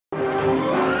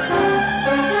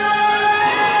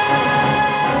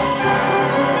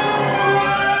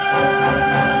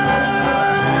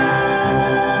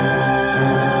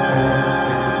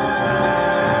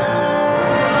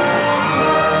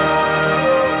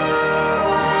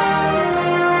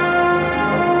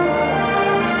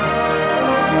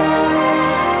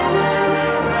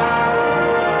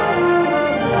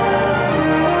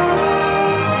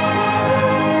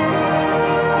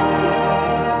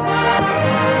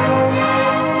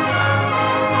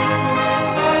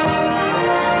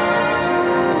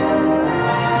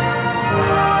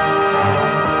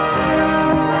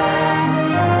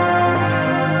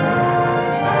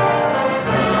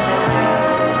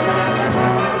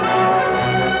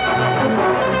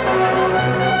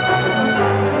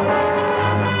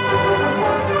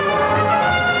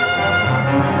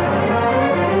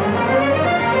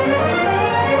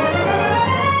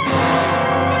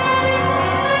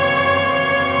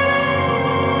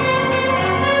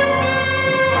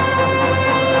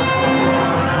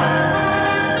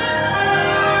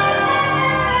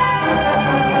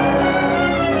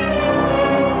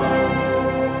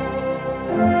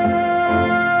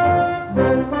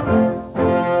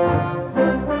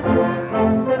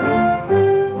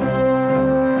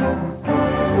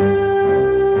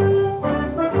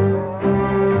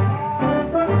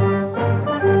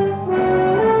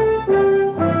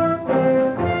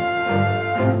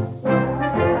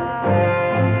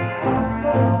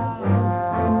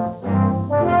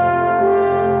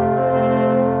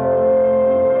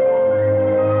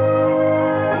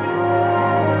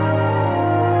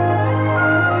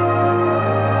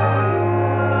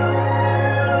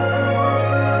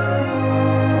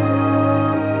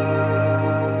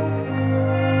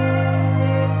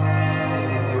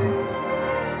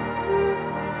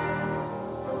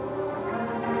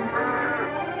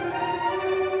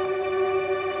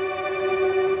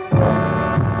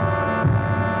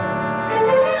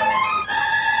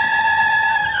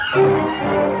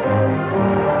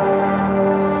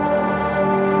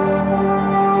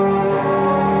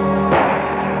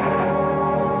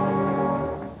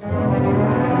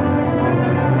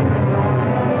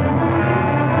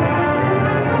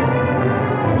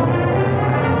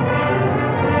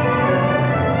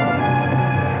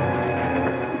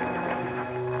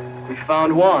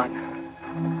found Juan.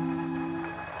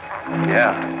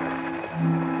 Yeah.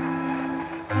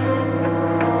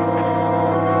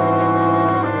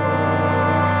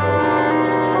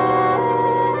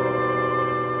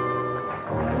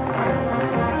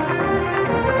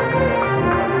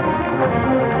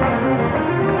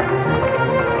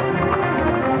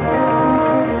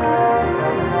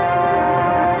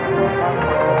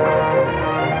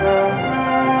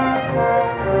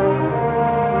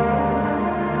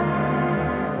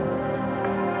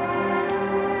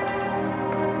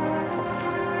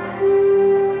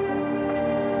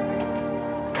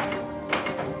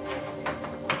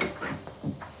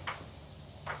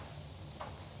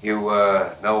 You,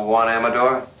 know Juan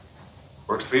Amador?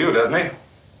 Works for you, doesn't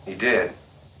he? He did.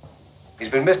 He's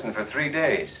been missing for 3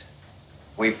 days.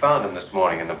 We found him this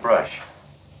morning in the brush.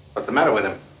 What's the matter with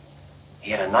him? He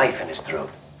had a knife in his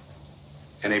throat.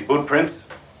 Any boot prints?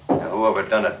 Now, whoever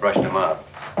done it brushed him out.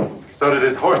 So did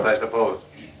his horse, I suppose.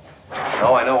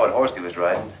 No, I know what horse he was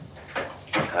riding.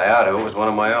 Kayado was one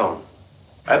of my own.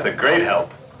 That's a great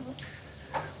help.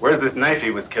 Where's this knife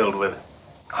he was killed with?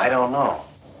 I don't know.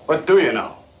 What do you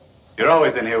know? You're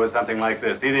always in here with something like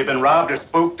this. Either you've been robbed or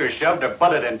spooked or shoved or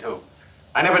butted into.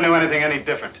 I never knew anything any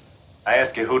different. I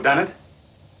ask you who done it?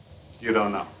 You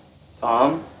don't know.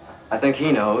 Tom, I think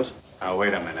he knows. Now,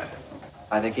 wait a minute.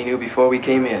 I think he knew before we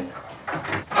came in.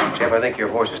 Jeff, I think your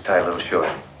horse is tied a little short.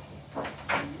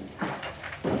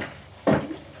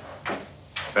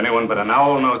 If anyone but an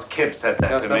owl-nosed kid said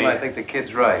that to me... I think the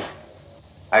kid's right.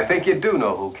 I think you do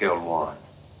know who killed Juan.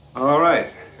 All right.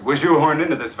 It was you horned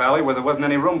into this valley where there wasn't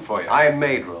any room for you. I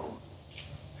made room.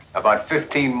 About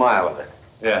 15 mile of it.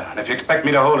 Yeah, and if you expect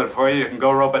me to hold it for you, you can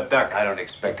go rope a duck. I don't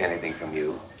expect anything from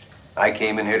you. I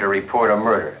came in here to report a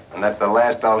murder, and that's the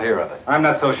last I'll hear of it. I'm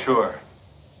not so sure.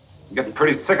 I'm getting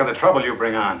pretty sick of the trouble you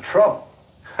bring on. Trouble?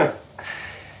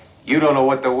 You don't know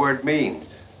what the word means.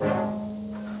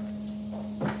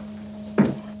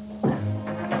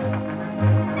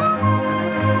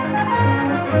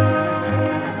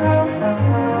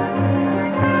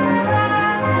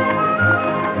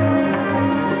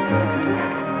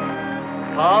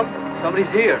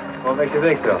 Somebody's here. What makes you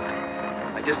think so?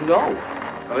 I just know.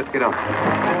 Well, let's get on.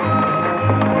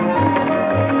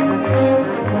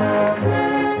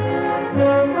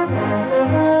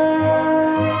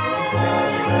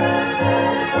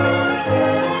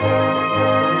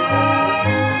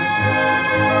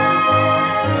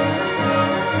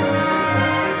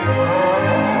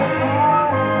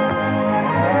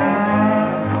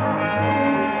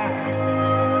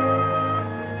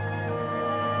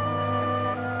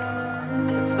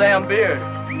 Sam Beard.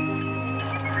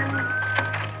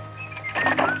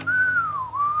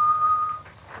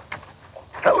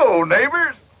 Hello,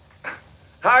 neighbors.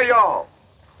 How y'all?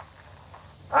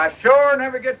 I sure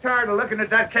never get tired of looking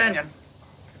at that canyon.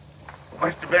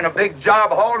 Must have been a big job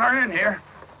hauling her in here.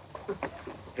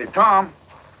 Hey, Tom,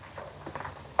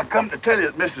 I come to tell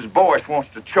you that Mrs. Boyce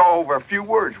wants to chaw over a few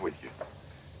words with you.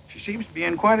 She seems to be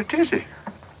in quite a tizzy.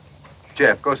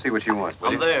 Jeff, go see what she wants, will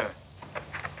I'm you? there.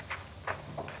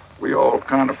 We all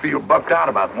kind of feel bucked out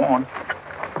about Juan.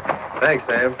 Thanks,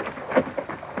 Sam.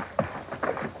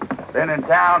 Been in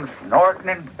town snorting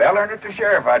and bellering at the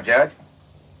sheriff, I judge.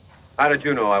 How did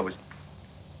you know I was...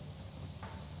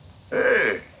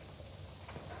 Hey,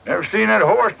 never seen that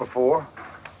horse before.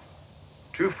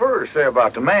 Too fur to say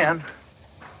about the man.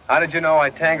 How did you know I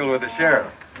tangled with the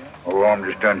sheriff? Oh, I'm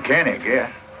just uncanny, I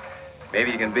guess. Maybe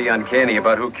you can be uncanny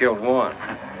about who killed Juan.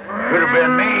 Could have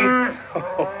been me.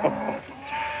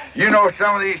 You know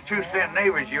some of these 2-cent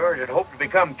neighbors of yours that hope to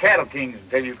become cattle kings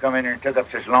until you come in here and took up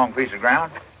such a long piece of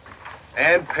ground?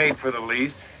 And paid for the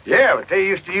lease. Yeah, but they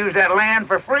used to use that land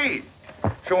for free.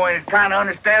 So ain't it kind of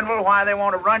understandable why they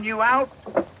want to run you out?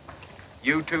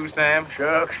 You too, Sam?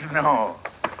 Shucks, no.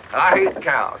 I hate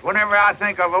cows. Whenever I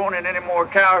think of owning any more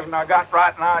cows than I got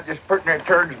right now, it just pretty near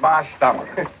turns my stomach.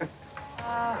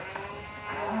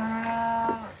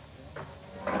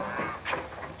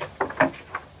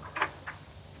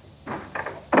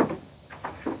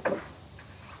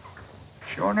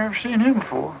 Sure never seen him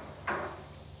before.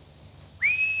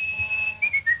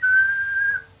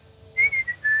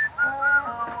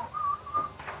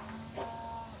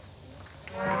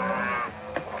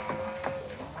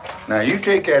 Now, you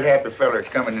take that happy fella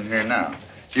that's coming in here now.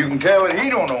 You can tell that he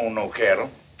don't own no cattle.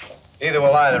 Neither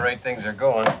will I, the rate things are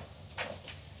going.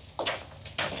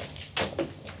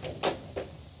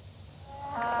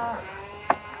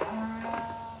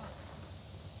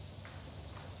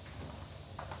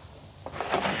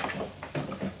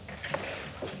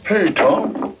 Hey,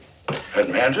 Tom. That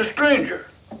man's a stranger.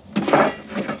 I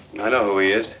know who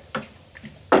he is.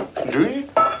 Do you?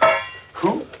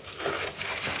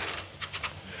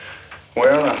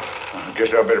 Guess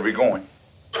I better be going.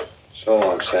 So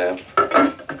long, Sam.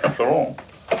 So long.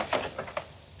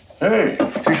 Hey,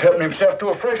 he's helping himself to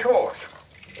a fresh horse.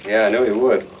 Yeah, I knew he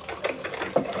would.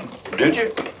 Did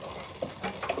you?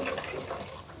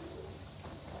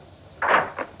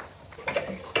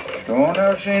 No, I've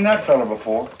never seen that fella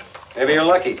before. Maybe you're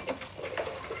lucky.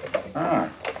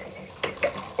 Ah.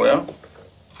 Well,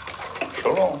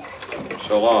 so long.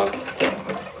 So long.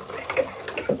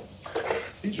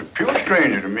 He's a pure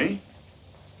stranger to me.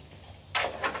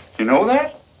 You know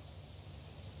that?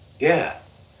 Yeah.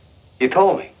 You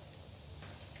told me.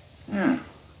 Yeah.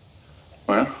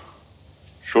 Well,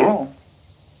 so long.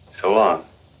 So long.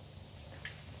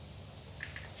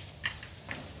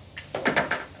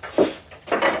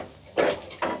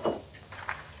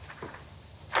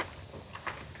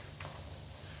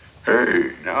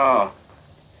 Hey, no.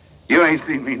 You ain't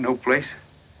seen me no place.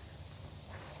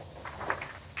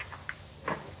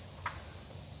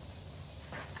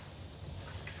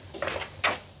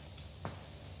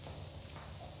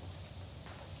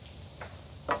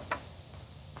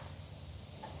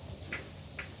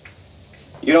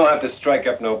 You don't have to strike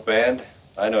up no band.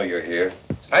 I know you're here.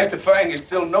 It's nice to find you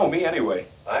still know me anyway.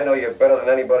 I know you better than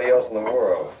anybody else in the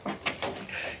world.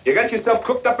 You got yourself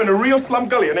cooked up in a real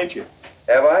slumgullion, ain't you?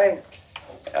 Have I?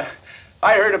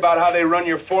 I heard about how they run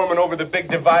your foreman over the big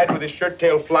divide with his shirt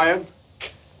tail flying.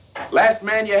 Last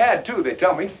man you had, too, they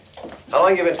tell me. How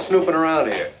long you been snooping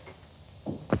around here?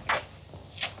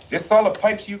 This all the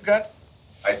pipes you got?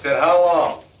 I said,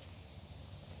 how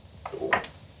long?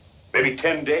 Maybe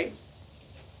 10 days.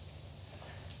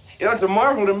 You know, it's a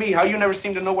marvel to me how you never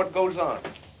seem to know what goes on.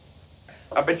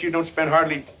 I bet you don't spend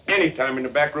hardly any time in the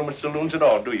back room of saloons at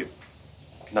all, do you?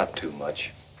 Not too much.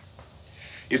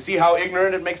 You see how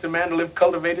ignorant it makes a man to live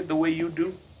cultivated the way you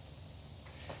do?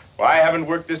 Well, I haven't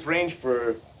worked this range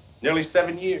for nearly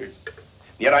 7 years.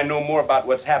 Yet I know more about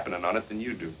what's happening on it than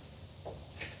you do.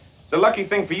 It's a lucky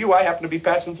thing for you I happen to be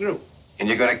passing through. And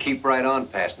you're gonna keep right on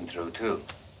passing through, too.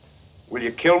 Will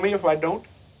you kill me if I don't?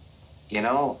 You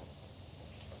know,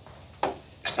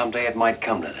 someday it might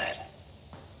come to that.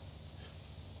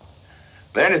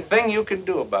 There's a thing you can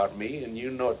do about me, and you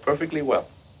know it perfectly well.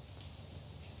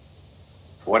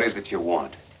 What is it you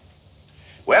want?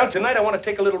 Well, tonight I want to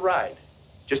take a little ride.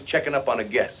 Just checking up on a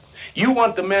guess. You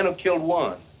want the man who killed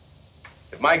Juan.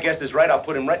 If my guess is right, I'll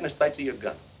put him right in the sights of your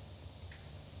gun.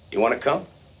 You want to come?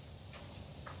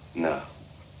 No.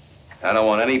 I don't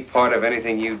want any part of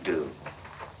anything you do.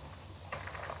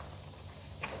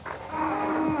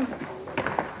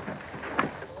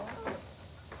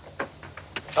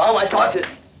 Tom, I talked to...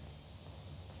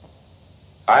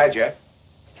 Hi, Jeff.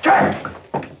 Jack!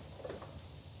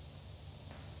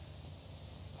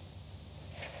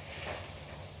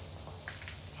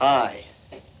 Hi.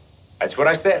 That's what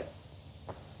I said.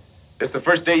 This the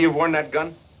first day you've worn that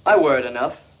gun? I wear it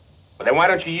enough. Well, then why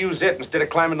don't you use it instead of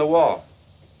climbing the wall?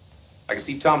 I can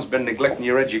see Tom's been neglecting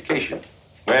your education.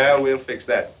 Well, we'll fix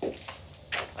that.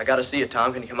 I gotta see you,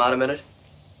 Tom. Can you come out a minute?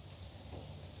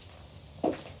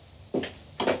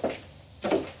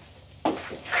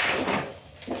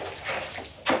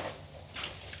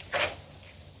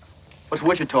 What's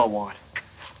Wichita want?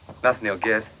 Nothing he'll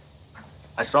get.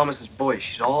 I saw Mrs. Boyce.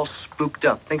 She's all spooked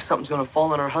up. Thinks something's gonna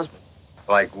fall on her husband.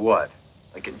 Like what?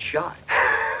 Like getting shot.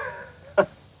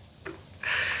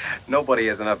 Nobody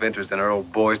has enough interest in her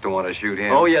old boys to want to shoot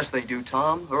him. Oh, yes, they do,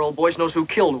 Tom. Her old Boyce knows who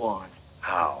killed Juan.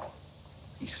 How?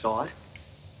 He saw it.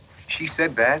 She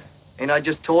said that? Ain't I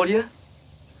just told you?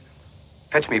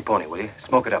 Fetch me a pony, will you?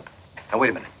 Smoke it up. Now,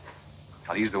 wait a minute.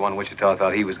 I'll use the one Wichita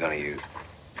thought he was going to use.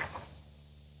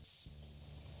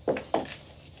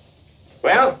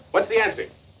 Well, what's the answer?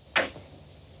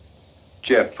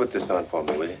 Jeff, put this on for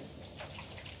me, will you?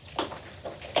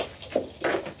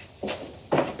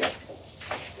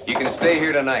 You can stay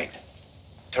here tonight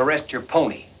to rest your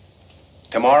pony.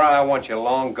 Tomorrow, I want you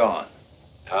long gone.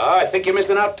 Oh, I think you're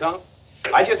missing out, Tom.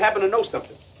 I just happen to know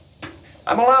something.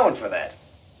 I'm allowing for that.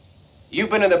 You've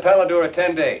been in the Paladura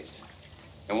 10 days,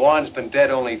 and Juan's been dead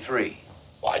only 3.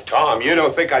 Why, Tom, you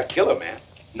don't think I'd kill a man?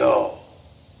 No.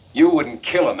 You wouldn't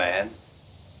kill a man,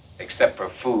 except for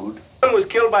food. One was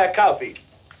killed by a cow thief.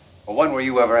 Well, when were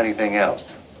you ever anything else?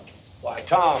 Why,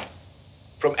 Tom,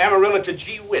 from Amarillo to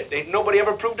Gee Whit, ain't nobody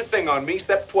ever proved a thing on me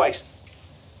except twice.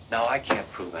 No, I can't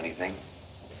prove anything.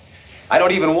 I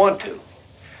don't even want to.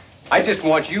 I just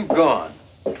want you gone.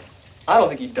 I don't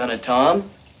think he'd done it,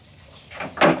 Tom.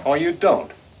 Oh, you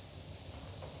don't?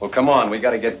 Well, come on, we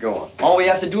gotta get going. All we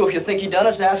have to do if you think he done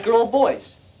it is ask her old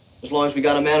Boyce. As long as we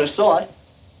got a man who saw it.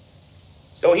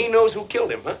 So he knows who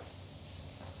killed him, huh?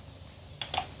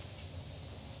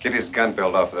 Get his gun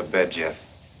belt off of the bed, Jeff.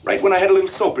 Right when I had a little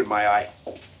soap in my eye.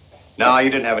 No, you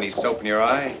didn't have any soap in your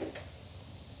eye.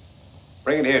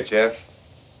 Bring it here, Jeff.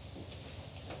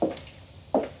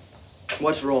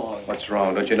 What's wrong? What's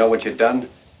wrong? Don't you know what you've done?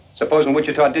 Supposing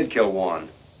Wichita did kill Juan.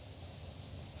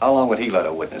 How long would he let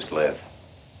a witness live?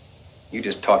 You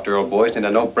just talked Earl Boyce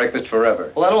into no breakfast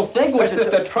forever. Well, I don't think What's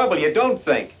just the trouble? You don't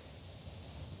think.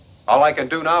 All I can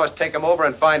do now is take him over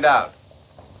and find out.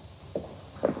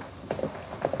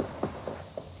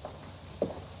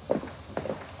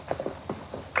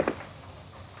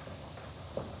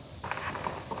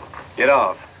 Get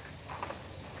off.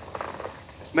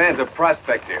 This man's a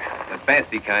prospector, the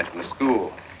fancy kind from the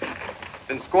school.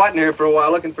 Been squatting here for a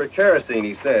while looking for kerosene,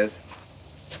 he says.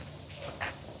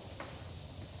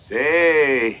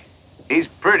 Say, he's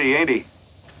pretty, ain't he?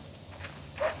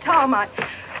 Tom, I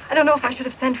don't know if I should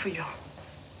have sent for you.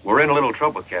 We're in a little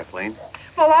trouble, Kathleen.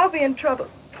 Well, I'll be in trouble.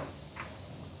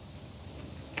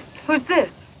 Who's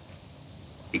this?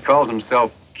 He calls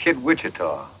himself Kid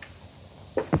Wichita.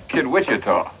 Kid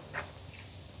Wichita.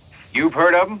 You've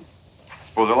heard of him?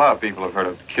 Suppose a lot of people have heard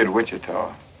of Kid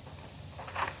Wichita.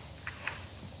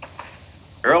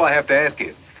 Earl, I have to ask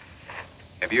you.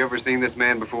 Have you ever seen this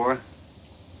man before?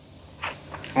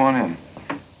 Come on in.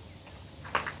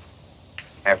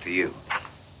 After you.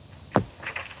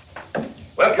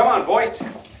 Well, come on, boys.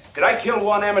 Did I kill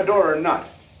Juan Amador or not?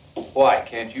 Why,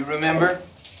 can't you remember?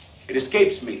 It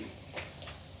escapes me.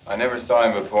 I never saw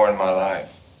him before in my life.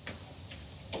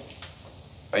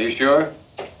 Are you sure?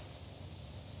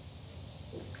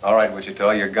 All right,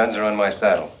 Wichita, your guns are on my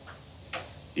saddle.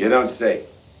 You don't say.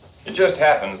 It just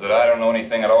happens that I don't know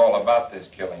anything at all about this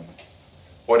killing.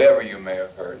 Whatever you may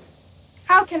have heard.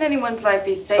 How can anyone's life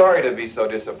be safe? Sorry to be so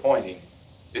disappointing.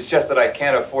 It's just that I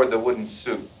can't afford the wooden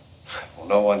suit. Well,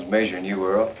 no one's measuring you,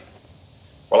 Earl.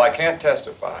 Well, I can't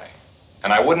testify.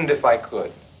 And I wouldn't if I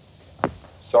could.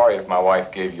 Sorry if my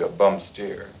wife gave you a bum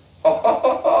steer.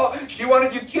 She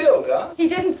wanted you killed, huh? He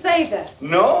didn't say that.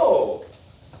 No.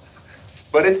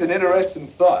 But it's an interesting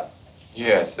thought.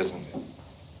 Yes, isn't it?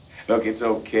 Look, it's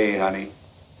okay, honey.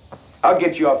 I'll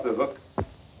get you off the hook.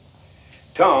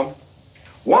 Tom,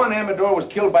 Juan Amador was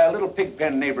killed by a little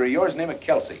pigpen neighbor of yours named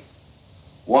Kelsey.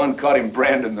 Juan caught him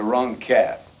branding the wrong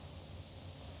calf.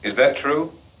 Is that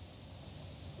true?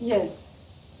 Yes.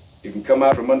 You can come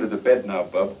out from under the bed now,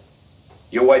 Bub.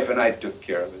 Your wife and I took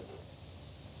care of it.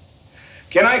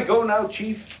 Can I go now,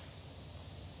 Chief?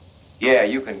 Yeah,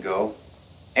 you can go.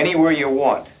 Anywhere you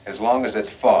want, as long as it's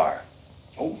far.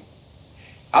 Oh,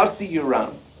 I'll see you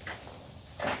around.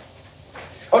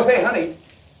 Oh, say, honey,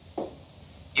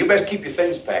 you best keep your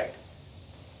things packed.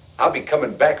 I'll be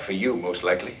coming back for you, most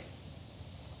likely.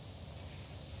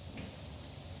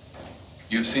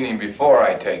 You've seen him before,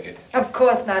 I take it. Of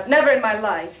course not. Never in my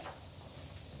life.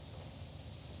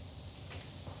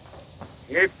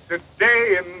 It's a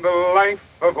day in the life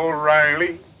of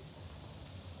O'Reilly.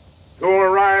 To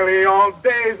O'Reilly, all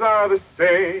days are the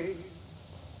same.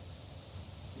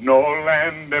 No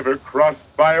land ever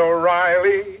crossed by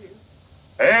O'Reilly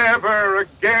ever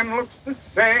again looks the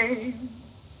same.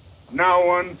 Now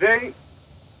one day...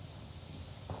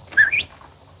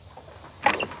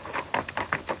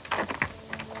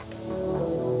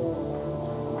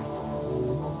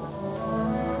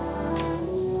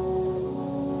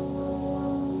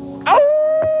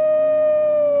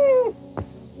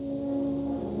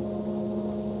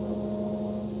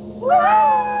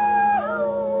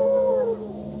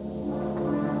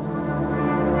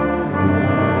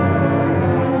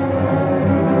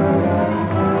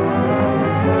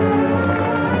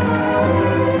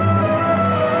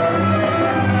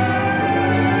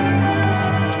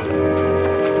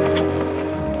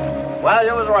 Well,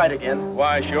 you was right again.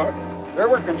 Why, sure. They're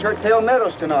working Churchill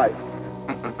Meadows tonight.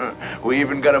 We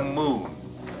even got a moon.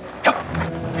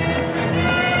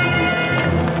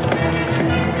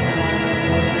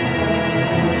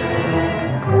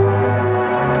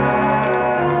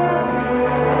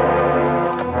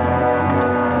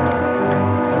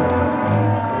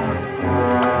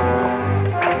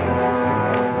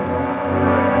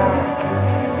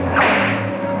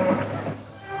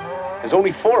 There's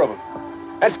only 4 of them.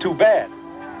 That's too bad.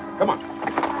 Come on.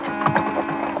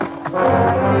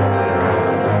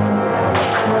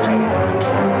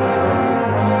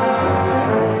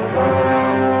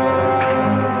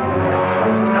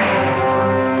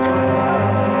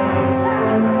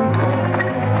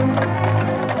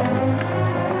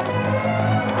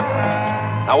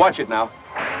 Now watch it now.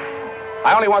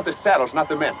 I only want the saddles, not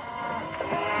the men.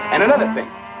 And another thing.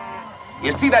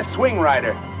 You see that swing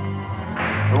rider?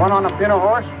 The one on the pinto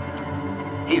horse?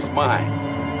 He's mine.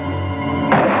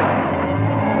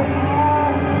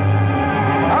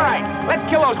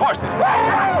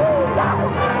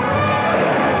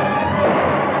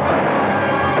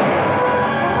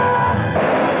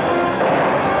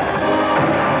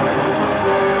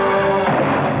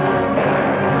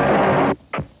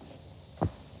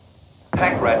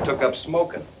 took up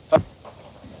smoking.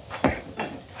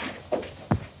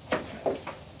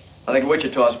 I think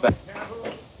Wichita's back.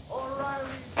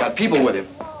 Got people with him.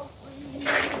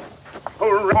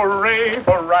 Hooray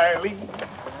for Riley.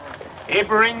 He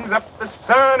brings up the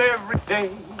sun every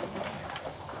day.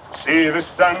 See the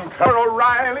sun come,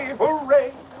 O'Reilly,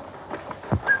 hooray.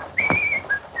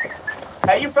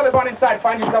 Hey, you fellas on inside,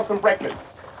 find yourself some breakfast.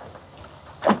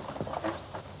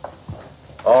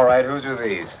 All right, whose are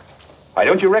these? Why,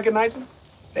 don't you recognize them?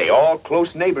 They all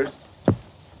close neighbors.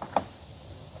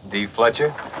 D. Fletcher?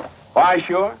 Why,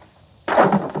 sure.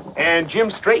 And Jim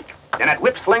Strake. And that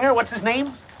whip slinger, what's his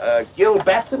name? Gil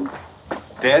Batson?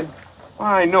 Dead?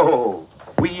 Why, no.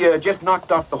 We just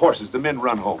knocked off the horses. The men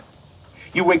run home.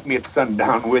 You wake me at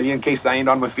sundown, will you, in case I ain't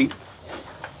on my feet?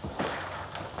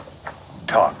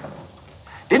 Talk.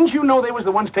 Didn't you know they was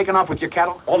the ones taking off with your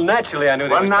cattle? Well, naturally, I knew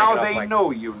they Well, was now taking off they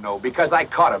know you know, because I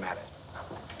caught them at it.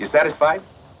 You satisfied?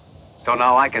 So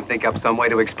now I can think up some way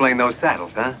to explain those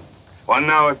saddles, huh? Well,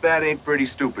 now, if that ain't pretty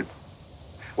stupid.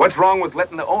 What's wrong with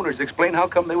letting the owners explain how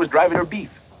come they was driving their beef?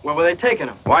 Where were they taking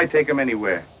him? Why take them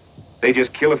anywhere? They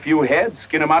just kill a few heads,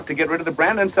 skin them out to get rid of the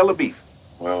brand, and sell the beef.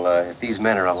 Well, if these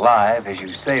men are alive, as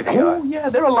you say they Oh, are, yeah,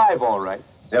 they're alive, all right.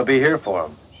 they'll be here for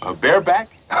them. Bareback?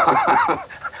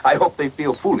 I hope they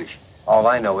feel foolish. All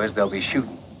I know is they'll be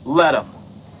shooting. Let them.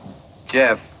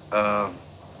 Jeff,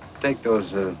 take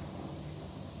those,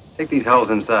 take these hulls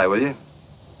inside, will you?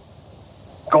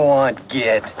 Go on,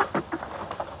 get.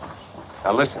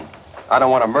 Now listen, I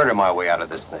don't want to murder my way out of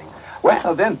this thing.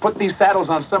 Well, then put these saddles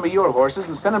on some of your horses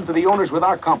and send them to the owners with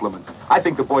our compliments. I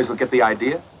think the boys will get the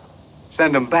idea.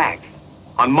 Send them back.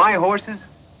 On my horses?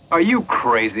 Are you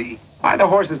crazy? Why, the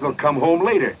horses will come home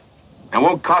later and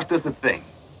won't cost us a thing.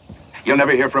 You'll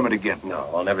never hear from it again. No,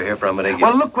 I'll never hear from it again.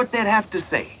 Well, look what they'd have to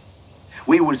say.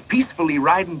 We was peacefully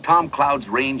riding Tom Cloud's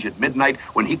range at midnight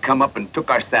when he come up and took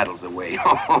our saddles away.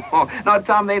 Now,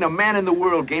 Tom, there ain't a man in the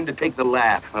world game to take the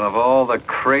laugh. Well, of all the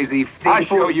crazy people... I'll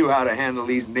show you how to handle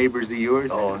these neighbors of yours.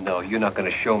 Oh, no, you're not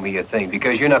going to show me a thing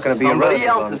because you're not going to be around. Somebody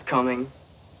else is coming.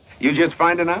 You just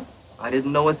finding out? I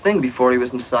didn't know a thing before he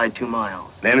was inside 2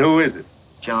 miles. Then who is it?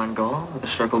 John Gall with the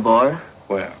Circle Bar.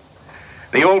 Well,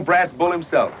 the old brass bull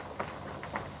himself.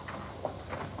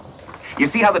 You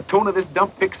see how the tone of this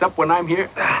dump picks up when I'm here?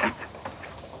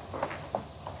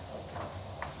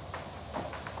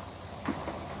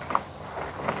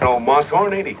 No moss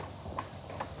horn, ain't he?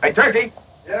 Hey, Turkey.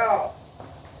 Yeah.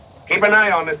 Keep an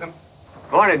eye on this one.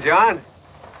 Morning, John.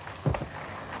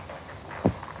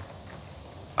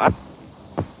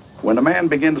 When a man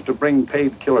begins to bring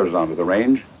paid killers onto the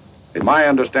range, in my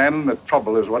understanding that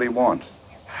trouble is what he wants.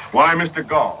 Why, Mr.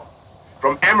 Gall,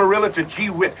 from Amarillo to Gee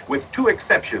Whit, with 2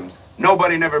 exceptions,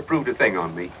 nobody never proved a thing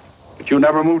on me. But you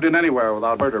never moved in anywhere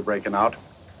without murder breaking out.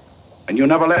 And you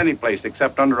never left any place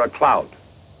except under a cloud.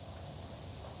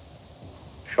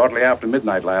 Shortly after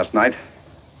midnight last night,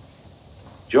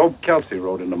 Job Kelsey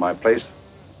rode into my place,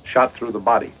 shot through the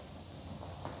body.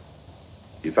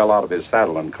 He fell out of his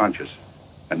saddle unconscious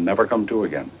and never come to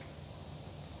again.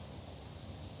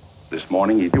 This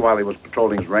morning, while he was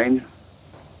patrolling his range,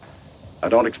 I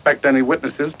don't expect any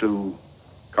witnesses to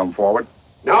come forward.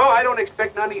 No, I don't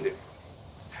expect none either.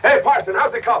 Hey, Parson,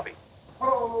 how's the coffee?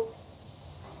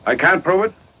 I can't prove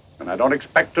it, and I don't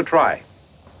expect to try.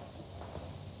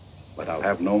 But I'll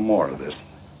have no more of this.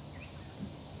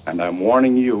 And I'm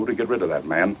warning you to get rid of that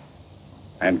man.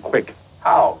 And quick.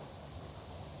 How?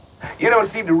 You don't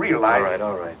seem to realize...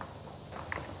 All right.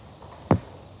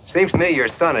 Seems to me your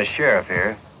son is sheriff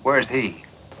here. Where's he?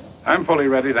 I'm fully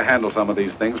ready to handle some of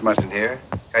these things, Isn't here?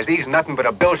 Because he's nothing but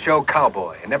a bill show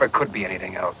cowboy and never could be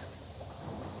anything else.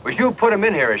 Was you put him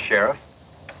in here as sheriff?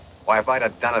 Why, if I'd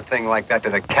have done a thing like that to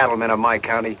the cattlemen of my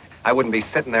county, I wouldn't be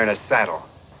sitting there in a saddle.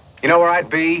 You know where I'd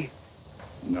be?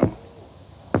 No.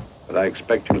 But I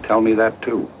expect you to tell me that,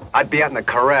 too. I'd be out in the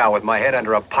corral with my head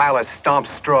under a pile of stomped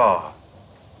straw.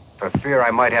 For fear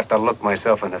I might have to look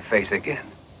myself in the face again.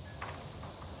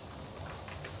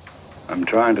 I'm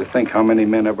trying to think how many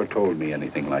men ever told me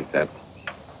anything like that.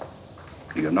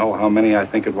 Do you know how many I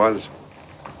think it was?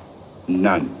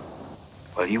 None.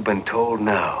 Well, you've been told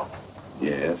now.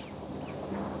 Yes.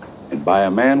 And by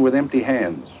a man with empty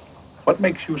hands. What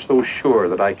makes you so sure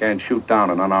that I can't shoot down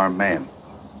an unarmed man?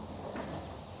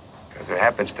 Because there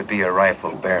happens to be a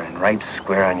rifle bearing right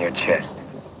square on your chest.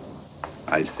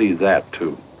 I see that,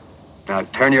 too. Now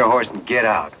turn your horse and get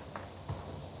out.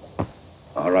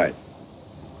 All right.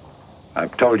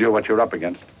 I've told you what you're up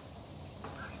against.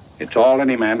 It's all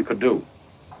any man could do.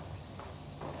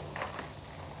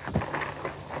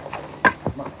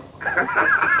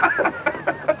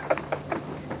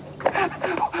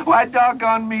 Why,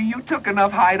 doggone me, you took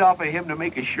enough hide off of him to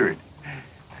make a shirt.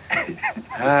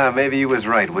 Maybe you was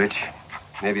right, Witch.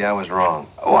 Maybe I was wrong.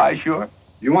 Why, sure.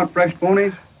 You want fresh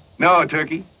ponies? No,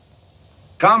 Turkey.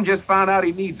 Tom just found out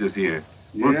he needs us here.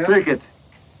 Yeah? We'll take it.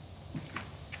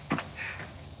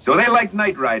 So they like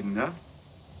night riding, huh?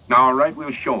 All right,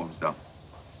 we'll show them some.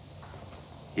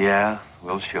 Yeah,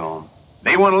 we'll show them.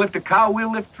 They want to lift a cow,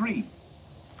 we'll lift 3.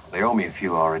 They owe me a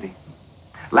few already.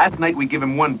 Last night we give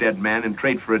him 1 dead man and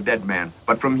trade for a dead man.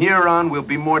 But from here on, we'll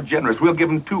be more generous. We'll give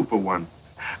him 2 for 1.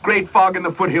 Great fog in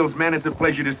the foothills, man. It's a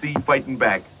pleasure to see you fighting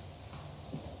back.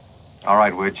 All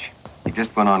right, Witch. You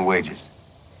just went on wages.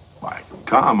 Why,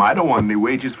 Tom, I don't want any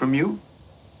wages from you.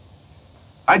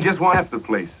 I just want half the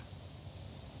place.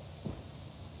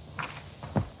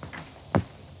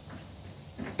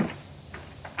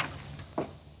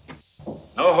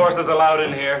 No horses allowed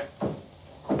in here.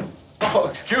 Oh,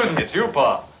 excuse me, it's you,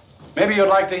 Pa. Maybe you'd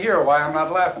like to hear why I'm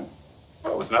not laughing.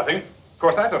 Well, it was nothing. Of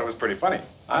course, I thought it was pretty funny.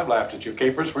 I've laughed at you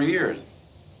capers for years,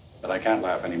 but I can't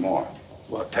laugh anymore.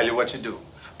 Well, I'll tell you what you do.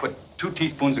 Put 2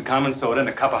 teaspoons of common soda in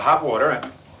a cup of hot water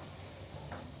and...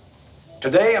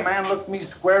 Today, a man looked me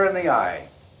square in the eye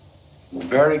and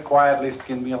very quietly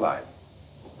skinned me alive.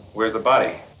 Where's the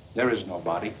body? There is no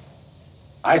body.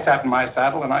 I sat in my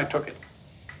saddle and I took it.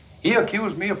 He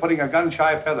accused me of putting a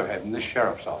gun-shy featherhead in this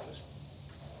sheriff's office.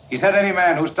 He said any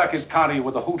man who stuck his county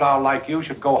with a hoot owl like you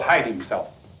should go hide himself.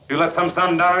 You let some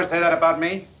Sundowners say that about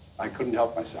me? I couldn't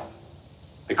help myself.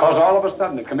 Because all of a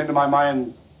sudden it came into my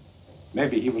mind,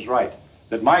 maybe he was right,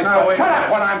 that my son... Shut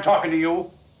up when I'm talking to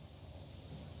you!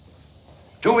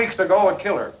 2 weeks ago, a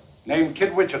killer named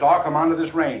Kid Wichita come onto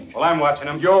this range. Well, I'm watching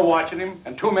him. You're watching him,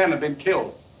 and 2 men have been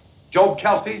killed. Job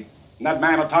Kelsey and that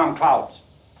man of Tom Cloud's.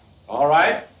 All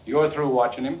right, you're through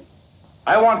watching him.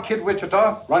 I want Kid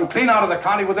Wichita run clean out of the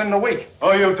county within a week.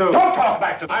 Oh, you too. Don't talk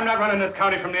back to me. I'm not running this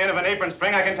county from the end of an apron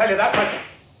string, I can tell you that much.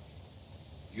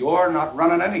 You're not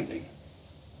running anything,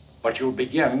 but you'll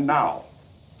begin now.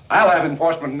 I'll have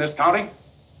enforcement in this county,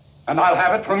 and I'll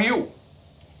have it from you.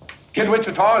 Kid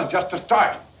Wichita is just a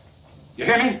start. You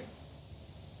hear me?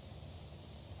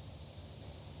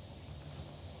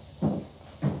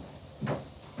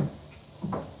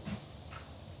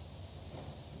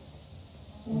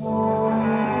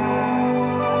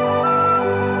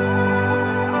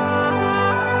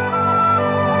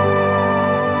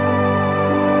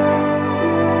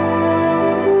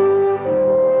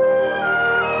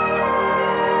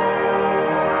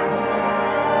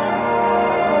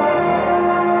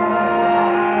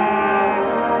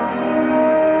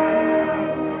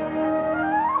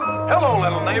 Hello,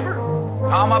 little neighbor.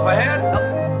 Tom up ahead.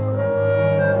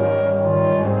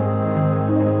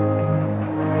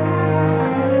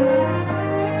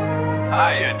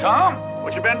 Hiya, Tom.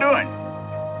 What you been doing?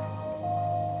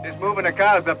 Just moving the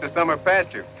cows up to summer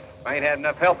pasture. I ain't had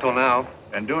enough help till now.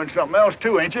 Been doing something else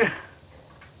too, ain't you?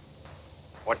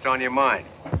 What's on your mind?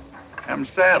 Them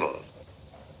saddles.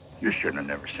 You shouldn't have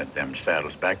never sent them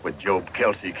saddles back with Job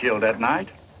Kelsey killed that night.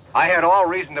 I had all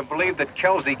reason to believe that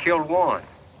Kelsey killed Juan.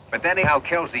 But then how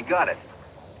Kelsey got it.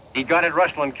 He got it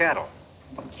rustling cattle.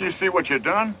 Did you see what you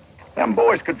done? Them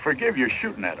boys could forgive you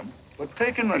shooting at them, but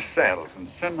taking their saddles and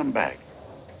sending them back.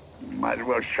 You might as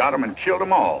well shot them and killed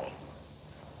them all.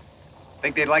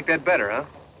 Think they'd like that better, huh?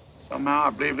 Somehow I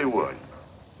believe they would.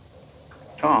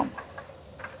 Tom,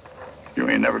 you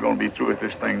ain't never gonna be through with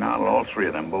this thing now till all 3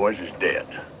 of them boys is dead.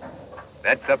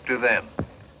 That's up to them.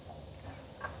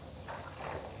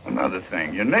 Another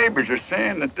thing, your neighbors are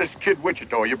saying that this Kid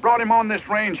Wichita, you brought him on this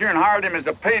range here and hired him as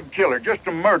a paid killer just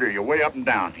to murder you way up and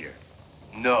down here.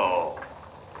 No.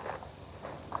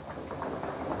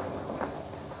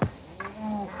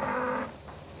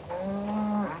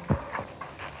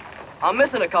 I'm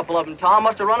missing a couple of them, Tom.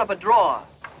 Must have run up a draw.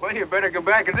 Well, you better go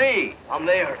back and see. I'm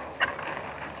there.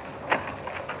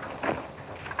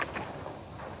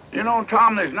 You know,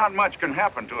 Tom, there's not much can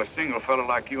happen to a single fella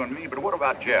like you and me, but what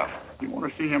about Jeff? You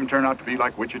want to see him turn out to be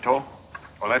like Wichita?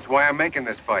 Well, that's why I'm making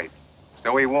this fight.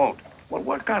 So he won't. Well,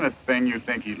 what kind of thing you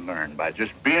think he'd learn by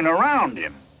just being around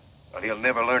him? Well, he'll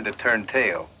never learn to turn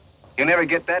tail. You'll never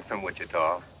get that from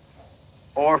Wichita.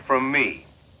 Or from me.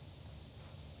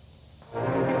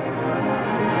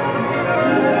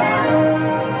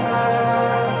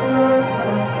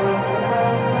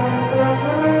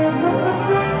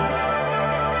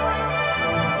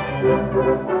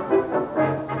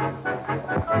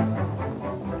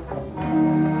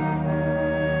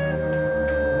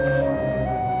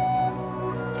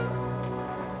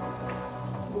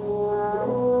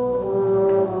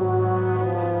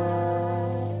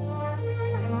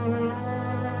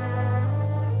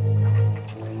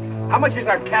 How much has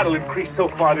our cattle increased so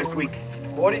far this week?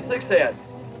 46 head.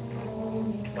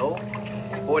 No,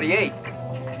 48.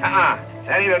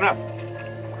 That ain't enough.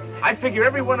 I figure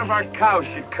every one of our cows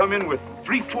should come in with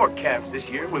 3-4 calves this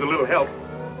year with a little help.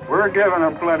 We're giving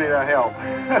them plenty of help.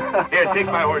 Here, take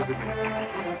my horse with me.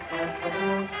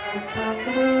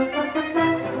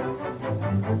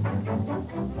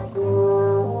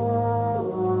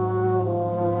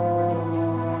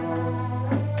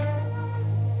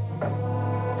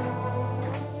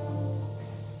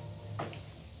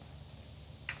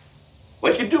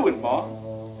 What you doing, Ma?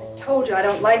 I told you I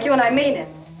don't like you, and I mean it.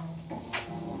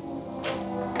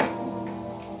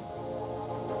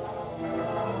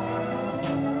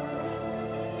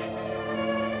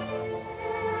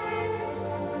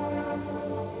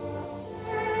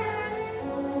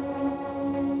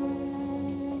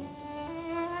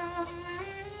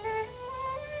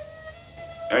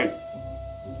 Hey,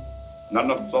 not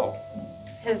enough salt.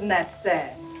 Isn't that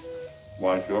sad?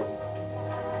 Why, sure.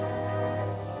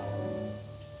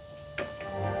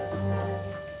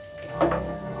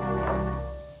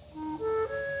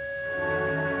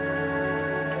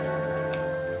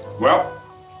 Well,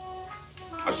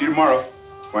 I'll see you tomorrow,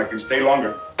 if I can stay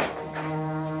longer.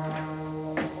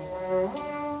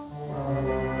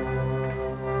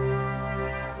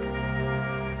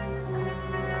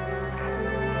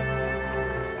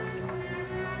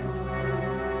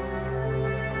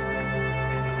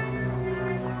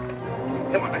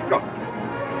 Come on, let's go.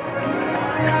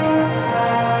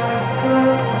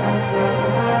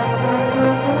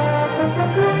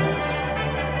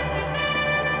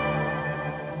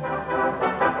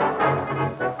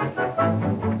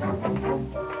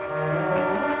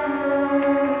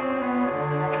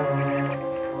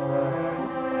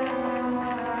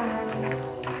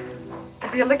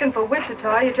 If you're looking for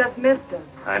Wichita, you just missed him.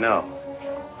 I know.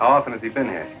 How often has he been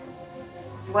here?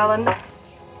 Well enough.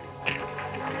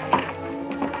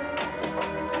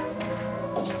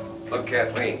 Look,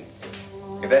 Kathleen,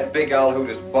 if that big owl hoot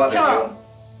has bothered Tom,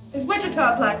 is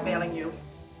Wichita blackmailing you? you...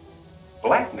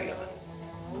 Blackmailing?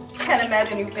 Can't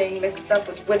imagine you being mixed up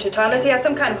with Wichita unless he has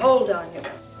some kind of hold on you.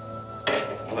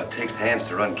 Well, it takes hands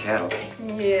to run cattle.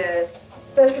 Yes,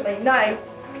 especially nights.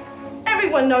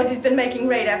 Everyone knows he's been making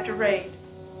raid after raid.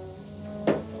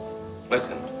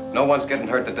 Listen, no one's getting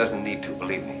hurt that doesn't need to,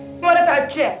 believe me. What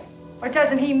about Jeff? Or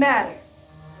doesn't he matter?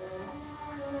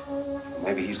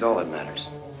 Maybe he's all that matters.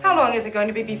 How long is it going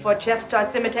to be before Jeff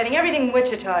starts imitating everything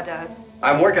Wichita does?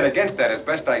 I'm working against that as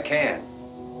best I can.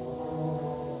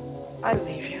 I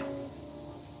believe you.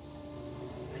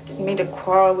 I didn't mean to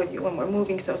quarrel with you when we're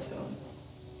moving so soon.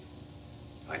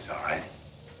 That's all right.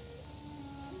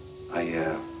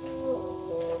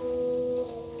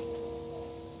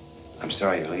 I'm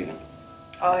sorry you're leaving.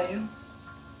 Are you?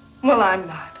 Well, I'm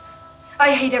not.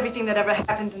 I hate everything that ever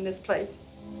happened in this place.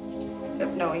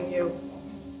 Except knowing you.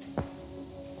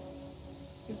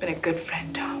 You've been a good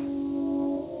friend, Tom.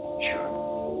 Sure.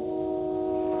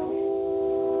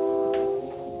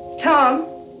 Tom.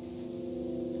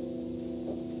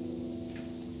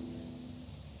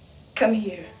 Come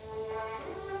here.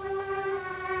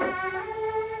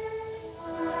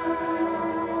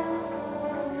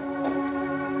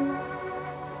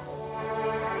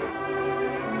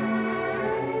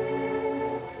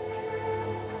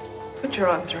 Put your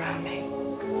arms around me.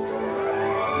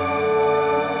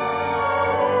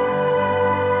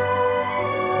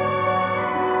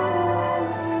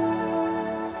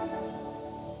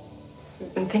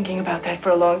 You've been thinking about that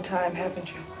for a long time, haven't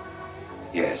you?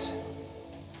 Yes.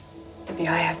 Maybe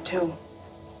I have too.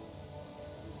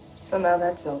 So now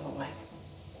that's over with.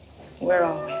 Where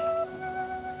are we?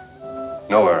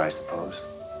 Nowhere, I suppose.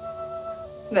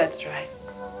 That's right.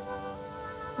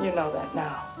 You know that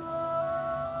now.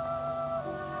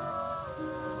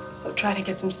 So try to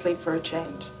get some sleep for a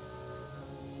change.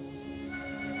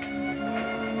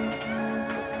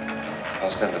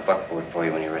 I'll send the buckboard for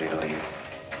you when you're ready to leave.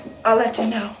 I'll let you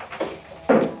know.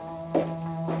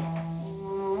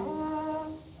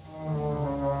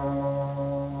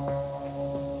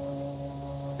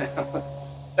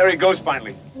 There he goes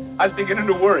finally. I was beginning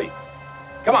to worry.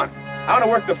 Come on. I want to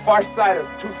work the far side of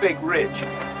Toothache Ridge.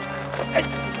 Hey.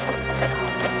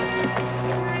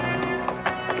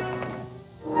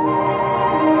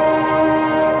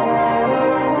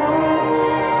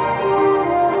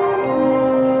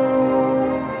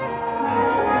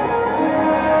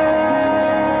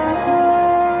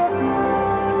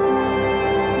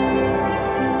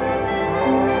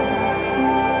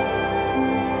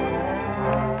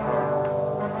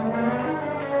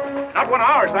 Not 1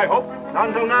 hour, I hope. Not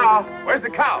until now. Where's the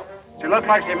cow? She looked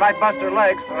like she might bust her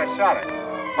legs, so I shot her.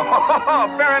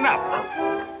 Oh, fair enough.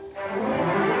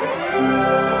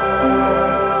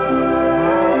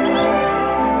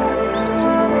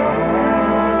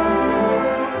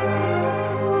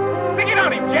 Stick it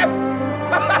on him, Jeff.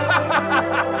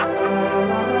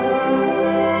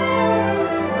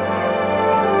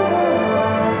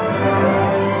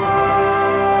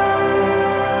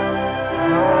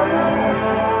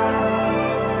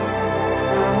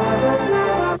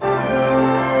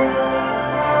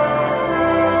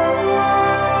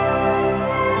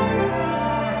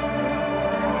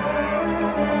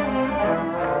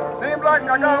 Seems like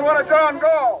I got one of John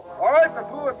go. All right, the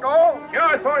two is go.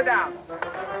 Sure, throw it down.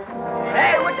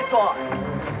 Hey, Wichita!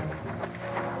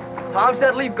 Tom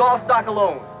said leave golf stock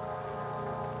alone.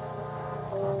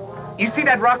 You see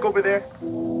that rock over there?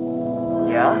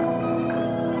 Yeah?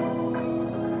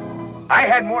 I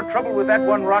had more trouble with that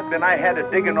one rock than I had at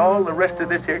digging all the rest of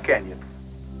this here canyon.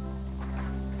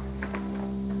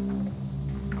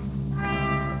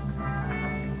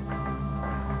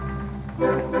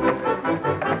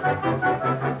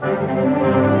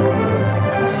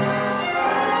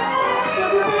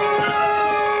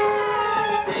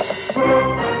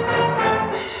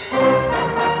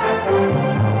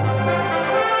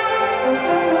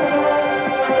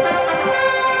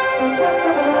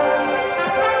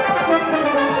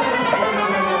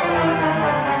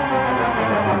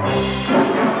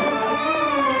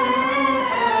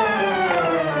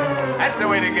 That's the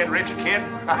way to get rich, kid.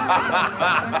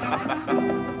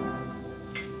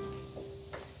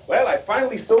 Well, I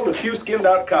finally sold a few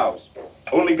skinned-out cows.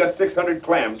 Only got 600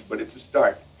 clams, but it's a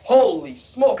start. Holy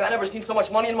smoke, I never seen so much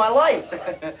money in my life.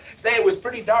 Say, it was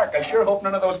pretty dark. I sure hope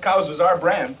none of those cows was our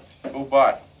brand. Who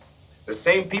bought? The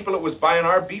same people that was buying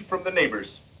our beef from the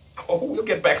neighbors. Oh, we'll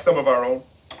get back some of our own.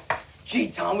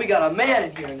 Gee, Tom, we got a man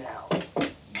in here now.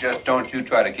 Just don't you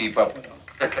try to keep up with them.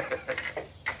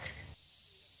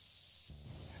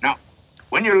 Now,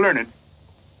 when you're learning,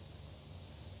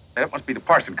 that must be the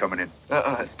parson coming in.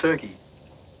 It's Turkey.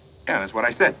 Yeah, that's what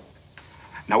I said.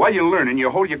 Now, while you're learning, you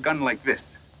hold your gun like this.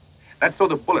 That's so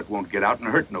the bullet won't get out and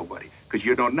hurt nobody, because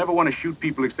you don't never want to shoot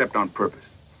people except on purpose.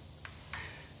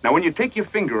 Now, when you take your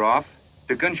finger off,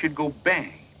 the gun should go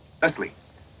bang. Thusly.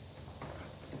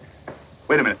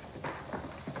 Wait a minute.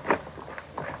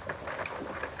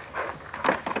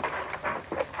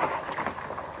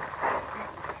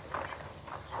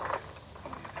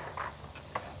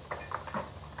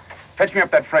 Fetch me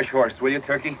up that fresh horse, will you,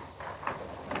 Turkey?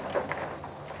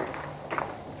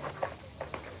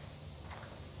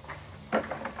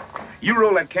 You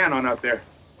roll that can on out there.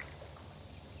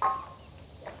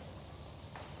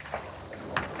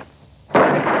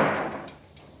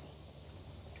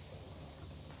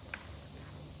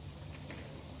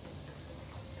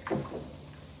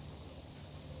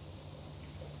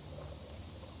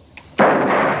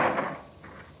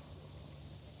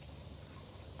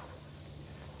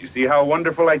 You see how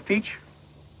wonderful I teach?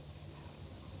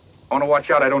 I want to watch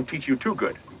out I don't teach you too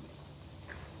good.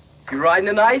 You riding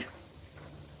tonight?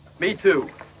 Me too.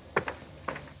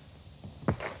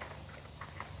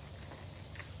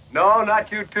 No,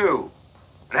 not you too.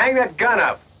 And hang that gun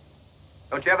up.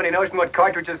 Don't you have any notion what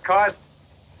cartridges cost?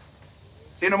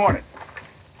 See you in the morning.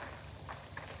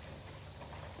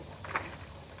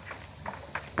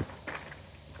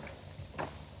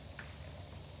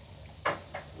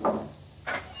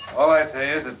 All I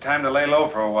say is it's time to lay low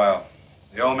for a while.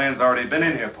 The old man's already been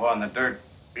in here pawing the dirt.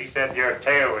 He said your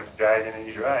tail was dragging, and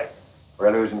he's right.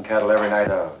 We're losing cattle every night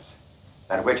of us.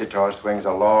 And Wichita swings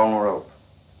a long rope.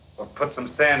 Well, put some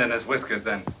sand in his whiskers,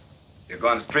 then. You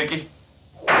going streaky?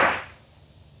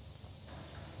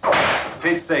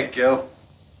 Pete's sake, Gil.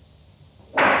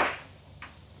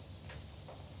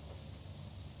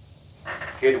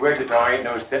 Kid Wichita ain't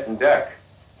no sitting duck.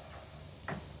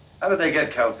 How did they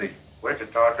get Kelsey?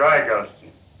 Wichita dry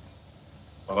ghosting.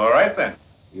 Well, all right, then.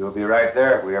 You'll be right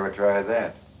there if we ever try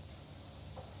that.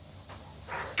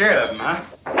 Scared of him, huh?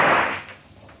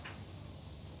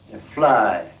 You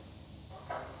fly.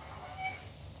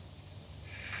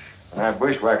 When I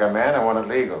bushwhack a man, I want it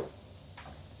legal.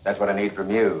 That's what I need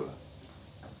from you.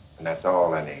 And that's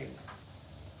all I need.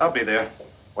 I'll be there.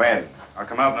 When? I'll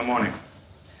come out in the morning.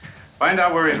 Find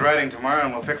out where he's riding tomorrow,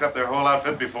 and we'll fix up their whole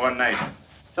outfit before night.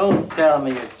 Don't tell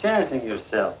me you're chancing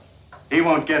yourself. He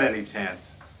won't get any chance.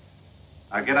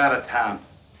 Now get out of town.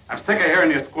 I'm sick of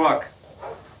hearing you squawk.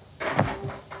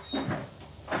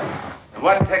 And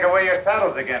let's take away your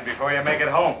saddles again before you make it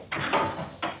home.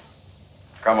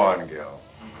 Come on, Gil.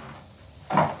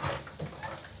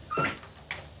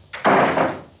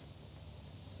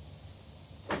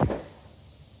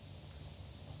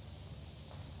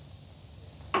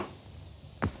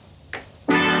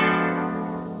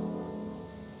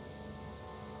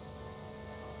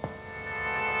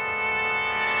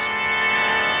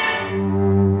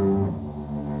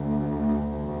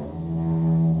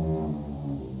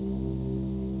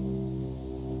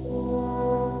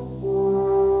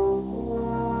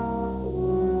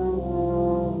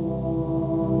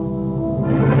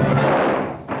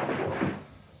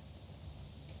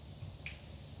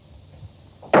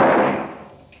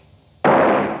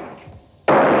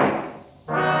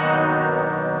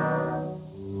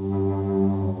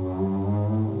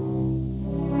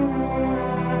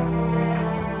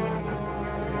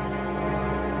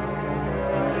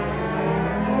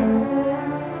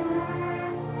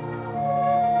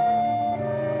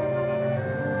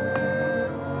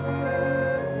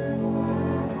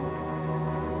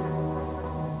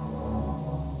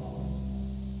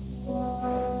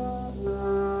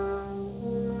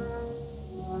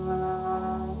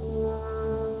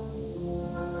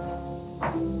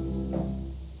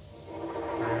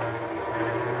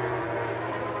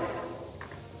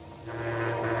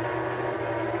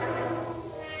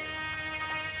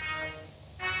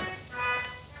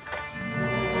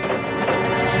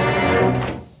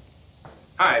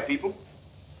 Hi, people.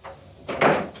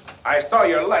 I saw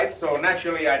your light, so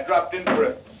naturally I dropped in for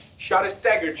a shot of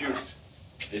stagger juice.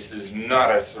 This is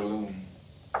not a saloon.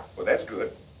 Well, that's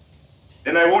good.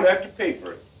 Then I won't have to pay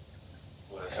for it.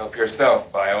 Well, help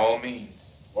yourself by all means.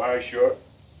 Why, sure.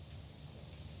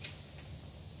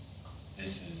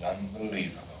 This is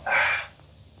unbelievable.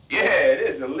 Yeah,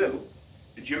 it is a little.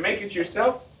 Did you make it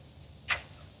yourself?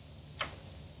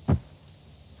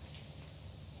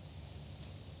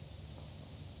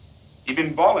 You've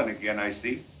been balling again, I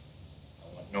see.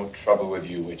 I want no trouble with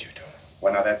you, Wichita.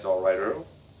 Well, now, that's all right, Earl.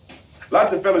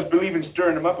 Lots of fellas believe in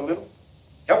stirring them up a little.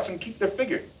 Helps them keep their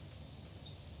figure.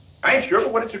 I ain't sure,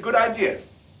 but what it's a good idea.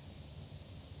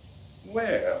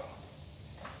 Well,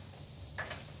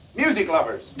 music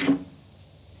lovers. Would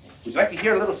you like to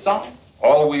hear a little song?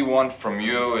 All we want from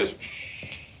you is...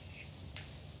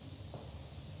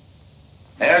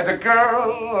 There's a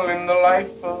girl in the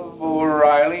life of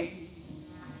O'Reilly.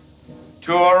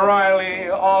 To O'Reilly,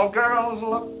 all girls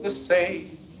look the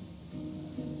same.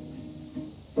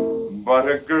 But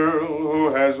a girl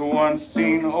who has once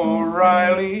seen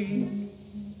O'Reilly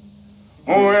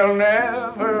will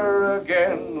never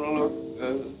again look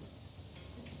the...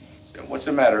 What's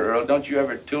the matter, Earl? Don't you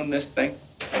ever tune this thing?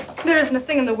 There isn't a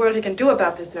thing in the world you can do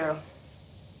about this, Earl.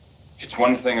 It's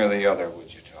one thing or the other,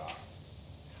 Wichita.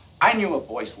 I knew a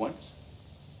Boyce once.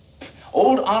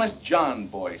 Old Honest John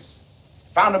Boyce.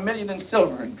 Found $1 million in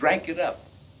silver and drank it up.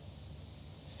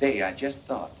 Say, I just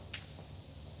thought.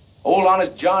 Old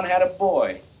Honest John had a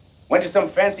boy. Went to some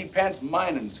fancy pants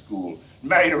mining school.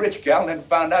 Married a rich gal and then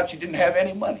found out she didn't have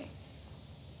any money.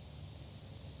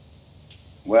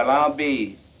 Well, I'll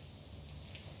be.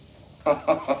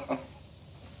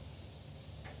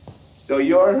 So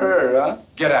you're her, huh?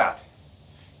 Get out.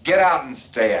 Get out and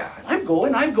stay out. I'm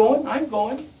going.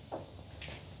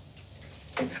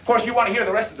 Of course, you want to hear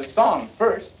the rest of the song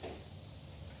first.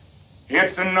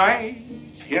 It's a night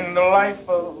in the life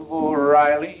of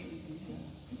O'Reilly.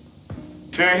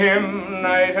 To him,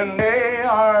 night and day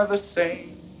are the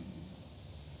same.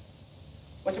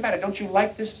 What's the matter? Don't you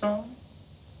like this song?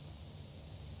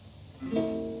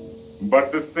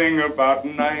 But the thing about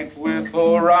Night with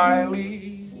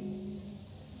O'Reilly,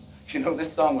 you know,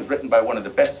 this song was written by one of the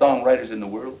best songwriters in the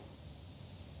world.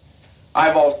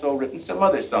 I've also written some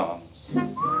other songs.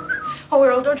 Oh,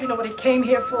 Earl, don't you know what he came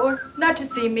here for? Not to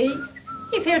see me.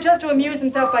 He's here just to amuse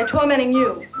himself by tormenting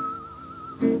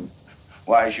you.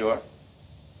 Why, sure.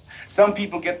 Some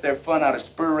people get their fun out of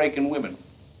spur-raking women.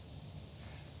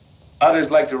 Others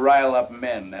like to rile up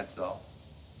men, that's all.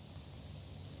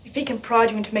 If he can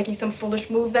prod you into making some foolish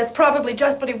move, that's probably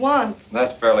just what he wants.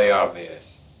 That's fairly obvious.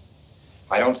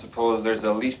 I don't suppose there's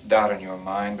the least doubt in your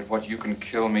mind but what you can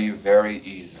kill me very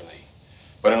easily.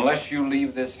 But unless you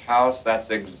leave this house,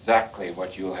 that's exactly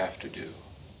what you'll have to do.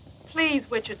 Please,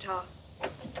 Wichita.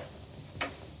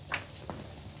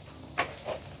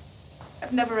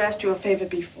 I've never asked you a favor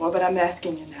before, but I'm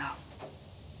asking you now.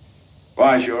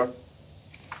 Why, sure.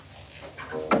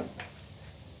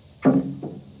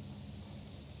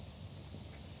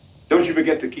 Don't you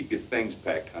forget to keep your things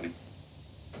packed, honey.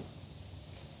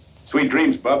 Sweet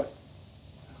dreams, Bub.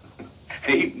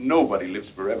 Ain't nobody lives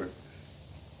forever.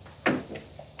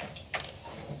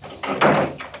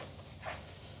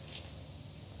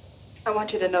 I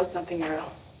want you to know something,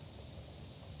 Earl.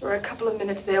 There were a couple of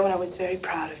minutes there when I was very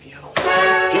proud of you.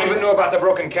 He even knew about the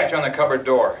broken catch on the cupboard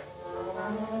door.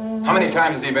 How many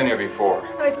times has he been here before?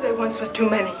 I'd say once was too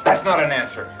many. That's not an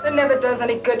answer. It never does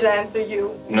any good to answer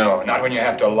you. No, not when you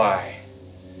have to lie.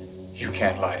 You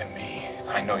can't lie to me.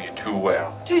 I know you too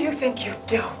well. Do you think you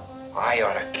do? I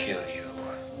ought to kill you.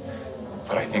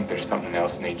 But I think there's something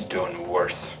else needs doing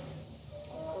worse.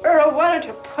 Earl, why don't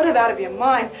you put it out of your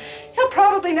mind? He'll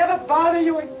probably never bother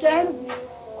you again.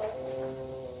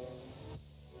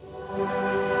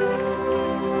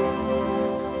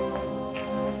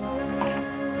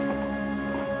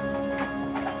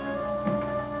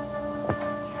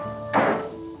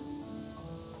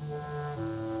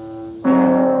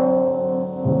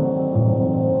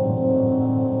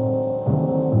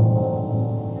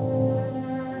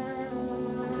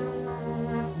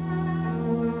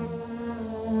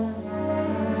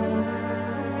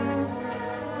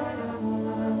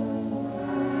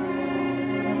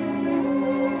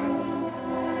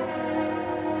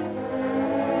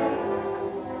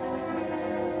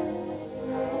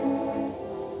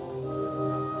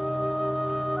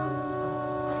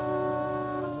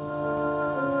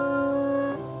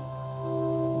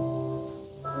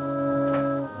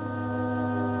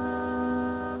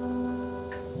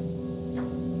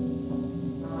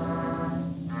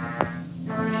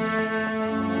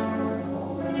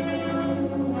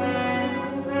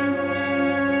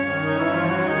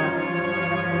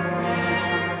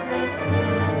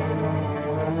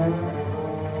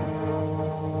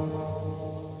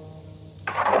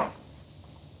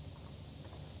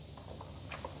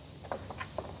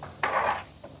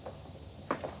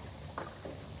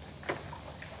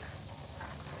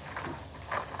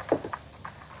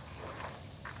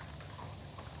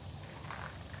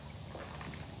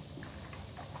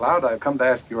 Cloud, I've come to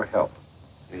ask your help.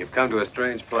 You've come to a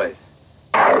strange place.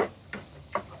 What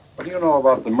do you know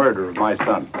about the murder of my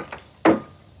son?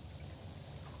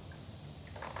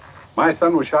 My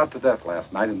son was shot to death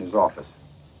last night in his office.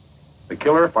 The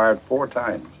killer fired 4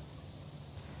 times.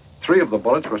 3 of the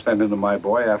bullets were sent into my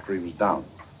boy after he was down.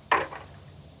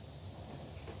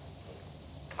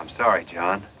 I'm sorry,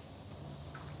 John.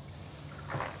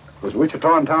 Was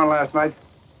Wichita in town last night?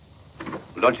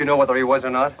 Don't you know whether he was or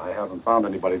not? I haven't found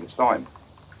anybody that saw him.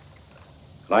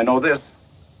 And I know this.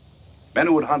 Men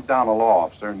who would hunt down a law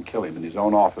officer and kill him in his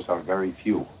own office are very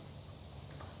few.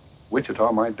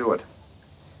 Wichita might do it.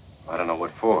 I don't know what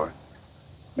for.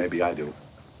 Maybe I do.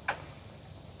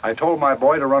 I told my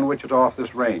boy to run Wichita off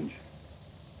this range.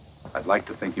 I'd like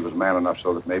to think he was man enough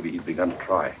so that maybe he'd begun to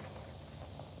try.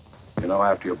 You know,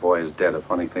 after your boy is dead, a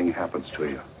funny thing happens to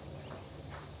you.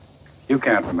 You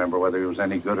can't remember whether he was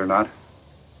any good or not.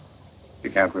 You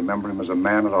can't remember him as a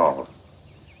man at all.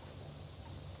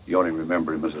 You only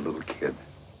remember him as a little kid.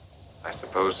 I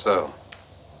suppose so.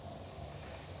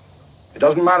 It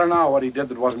doesn't matter now what he did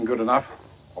that wasn't good enough,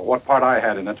 or what part I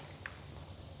had in it.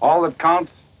 All that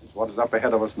counts is what is up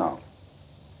ahead of us now.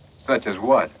 Such as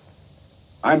what?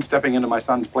 I'm stepping into my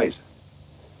son's place.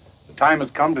 The time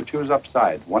has come to choose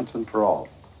upside, once and for all.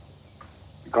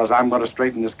 Because I'm going to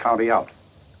straighten this county out.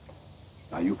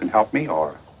 Now, you can help me,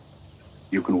 or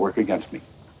you can work against me.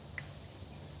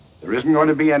 There isn't going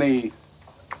to be any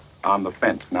on the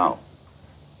fence now.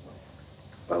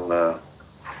 Well,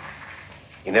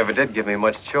 you never did give me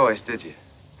much choice, did you?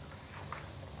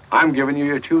 I'm giving you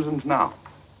your choosings now.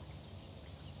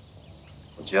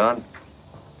 Well, John,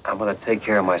 I'm going to take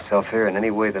care of myself here in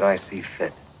any way that I see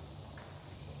fit.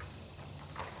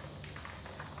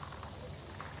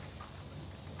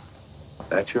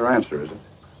 That's your answer, is it?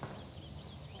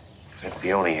 That's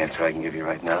the only answer I can give you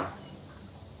right now.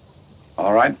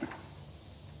 All right.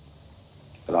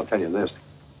 But I'll tell you this.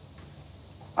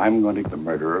 I'm going to get the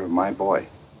murderer of my boy.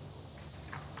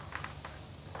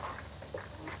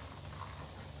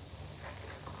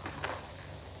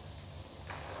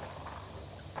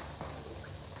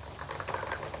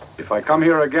 If I come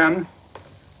here again,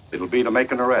 it'll be to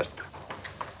make an arrest.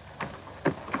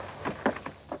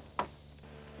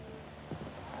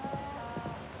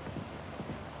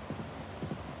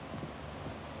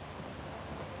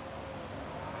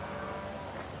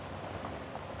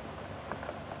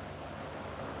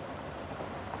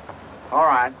 All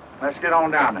right, let's get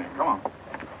on down there. Come on.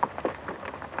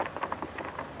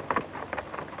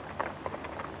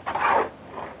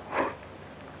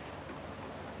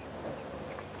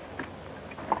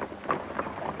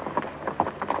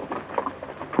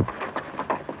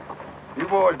 You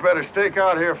boys better stake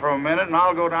out here for a minute, and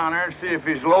I'll go down there and see if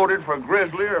he's loaded for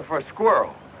grizzly or for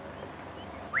squirrel.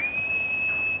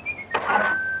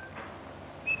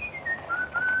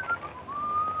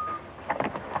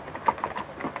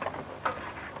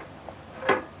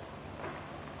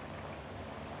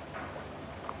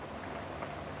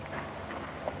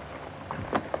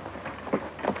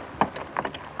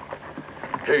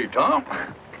 Hey, Tom.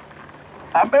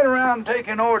 I've been around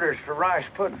taking orders for rice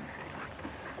pudding.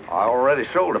 I already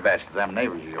sold a batch to them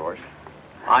neighbors of yours.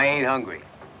 I ain't hungry.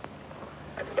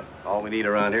 All we need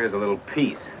around here is a little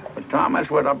peace. But, Tom, that's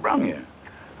what I brung you.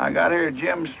 I got here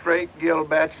Jim Strake, Gil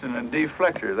Batson, and Dee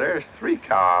Fletcher. There's 3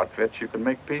 cow outfits you can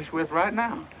make peace with right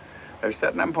now. They're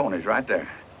setting them ponies right there.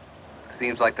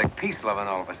 Seems like they're peace-loving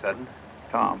all of a sudden.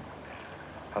 Tom,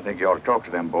 I think you ought to talk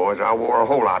to them boys. I wore a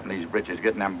whole lot in these britches,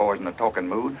 getting them boys in a talking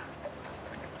mood.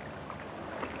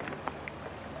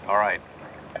 All right.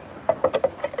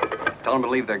 Tell them to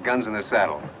leave their guns in the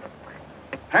saddle.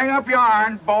 Hang up your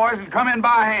irons, boys, and come in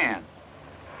by hand.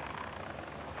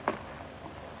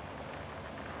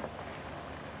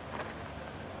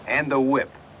 And the whip.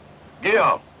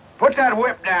 Gil, put that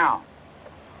whip down.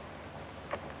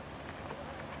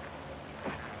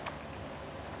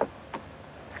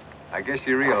 I guess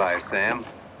you realize, Sam,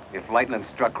 if lightning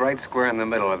struck right square in the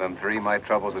middle of them 3, my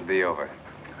troubles would be over.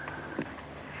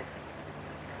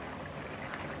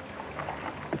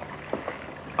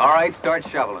 All right, start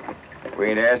shoveling. We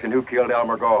ain't asking who killed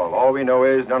Elmer Gall. All we know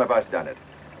is none of us done it.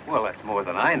 Well, that's more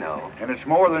than I know. And it's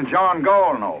more than John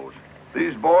Gall knows.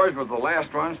 These boys were the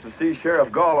last ones to see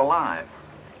Sheriff Gall alive.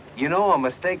 You know, a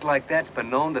mistake like that's been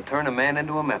known to turn a man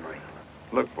into a memory.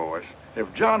 Look, boys,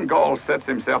 if John Gall sets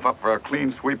himself up for a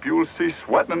clean sweep, you'll see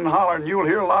sweating and hollering. You'll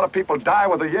hear a lot of people die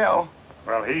with a yell.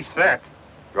 Well, he's set.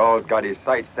 Gall's got his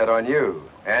sights set on you,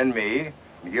 and me,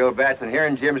 and Gil Batson here,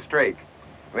 and Jim Strake.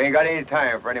 We ain't got any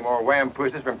time for any more wham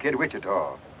pusses from Kid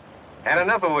Wichita. Had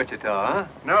enough of Wichita, huh?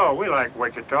 No, we like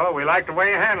Wichita. We like the way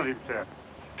he handled himself.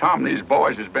 Tom, these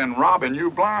boys has been robbing you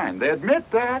blind. They admit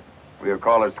that. We'll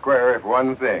call it square if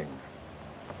one thing.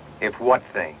 If what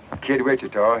thing? Kid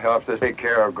Wichita helps us take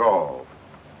care of Gall.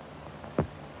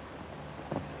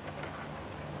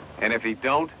 And if he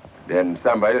don't? Then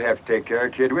somebody will have to take care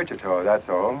of Kid Wichita, that's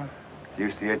all.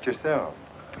 You see it yourself.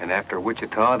 And after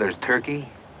Wichita, there's Turkey,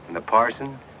 and the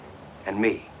parson, and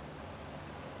me.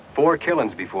 4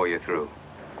 killings before you're through.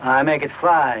 I make it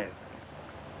 5.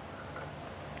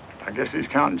 I guess he's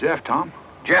counting Jeff, Tom.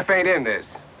 Jeff ain't in this.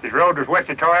 He's rode with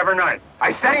Wichita every night.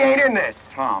 I said he ain't in this.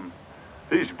 Tom,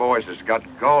 these boys has got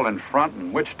Gull in front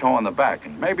and Wichita in the back,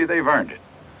 and maybe they've earned it.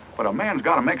 But a man's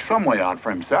got to make some way out for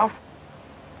himself.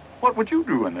 What would you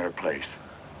do in their place?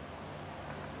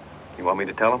 You want me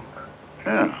to tell him?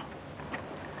 Yeah.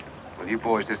 Well, you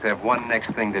boys just have one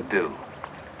next thing to do.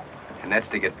 And that's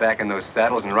to get back in those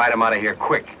saddles and ride them out of here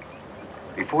quick.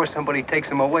 Before somebody takes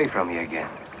them away from you again.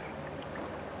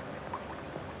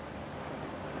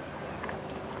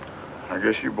 I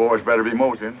guess you boys better be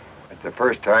moseying. It's the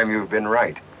first time you've been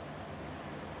right.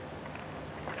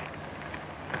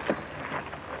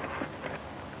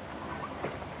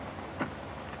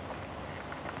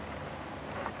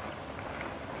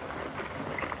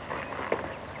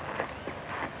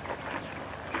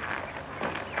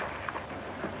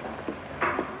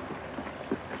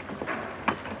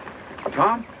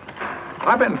 Tom,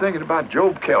 I've been thinking about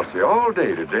Job Kelsey all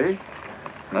day today,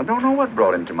 and I don't know what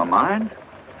brought him to my mind.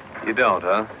 You don't,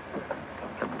 huh?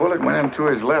 The bullet went into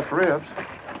his left ribs.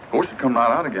 Of course, it come right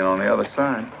out again on the other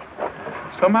side.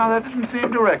 Somehow that doesn't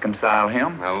seem to reconcile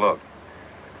him. Now, look.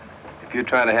 If you're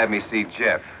trying to have me see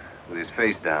Jeff with his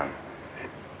face down,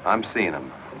 I'm seeing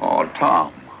him. Oh,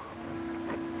 Tom.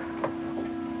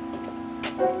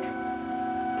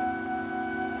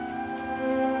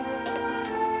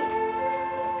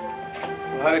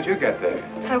 How did you get there?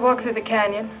 I walked through the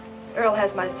canyon. Earl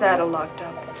has my saddle locked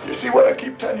up. You see what I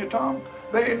keep telling you, Tom?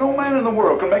 There ain't no man in the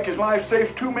world can make his life safe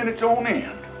 2 minutes on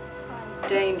end. I'm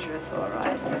dangerous, all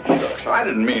right. Shucks, I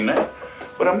didn't mean that.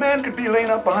 But a man could be laying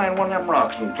up behind one of them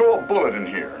rocks and throw a bullet in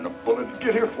here, and the bullet would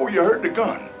get here before you heard the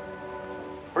gun.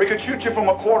 Or he could shoot you from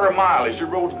a quarter mile as you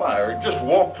rode by, or he'd just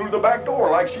walk through the back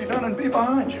door like she done and be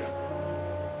behind you.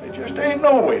 There just ain't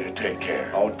no way to take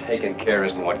care. Oh, taking care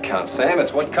isn't what counts, Sam.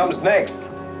 It's what comes next.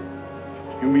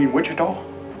 You mean Wichita?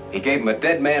 He gave him a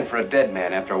dead man for a dead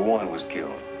man after Warren was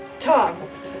killed. Tom,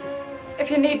 if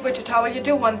you need Wichita, will you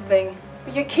do one thing?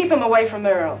 Will you keep him away from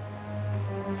Earl?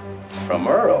 From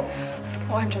Earl?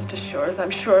 Oh, I'm just as sure as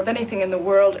I'm sure of anything in the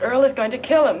world. Earl is going to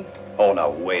kill him. Oh, now,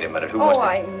 wait a minute. Who wants to...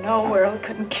 I know Earl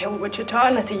couldn't kill Wichita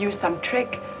unless he used some trick.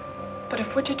 But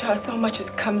if Wichita so much as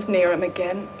comes near him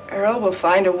again, Earl will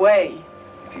find a way.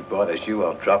 If he bothers you,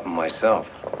 I'll drop him myself.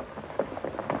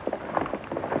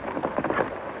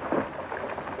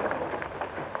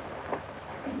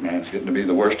 Man's getting to be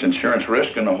the worst insurance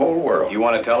risk in the whole world. You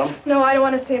want to tell him? No, I don't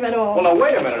want to see him at all. Well, now,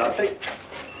 wait a minute. I'll take...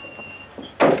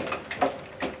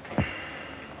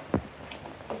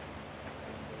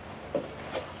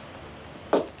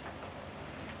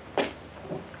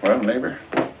 Well, neighbor,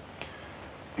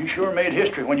 you sure made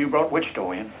history when you brought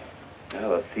Wichita in. Well,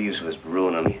 the thieves was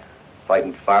ruining me.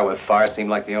 Fighting fire with fire seemed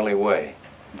like the only way.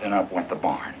 Then up went the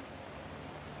barn.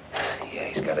 Yeah,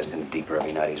 he's got us in deeper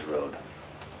every night he's rode.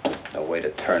 No way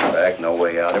to turn back, no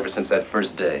way out, ever since that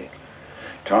first day.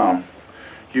 Tom,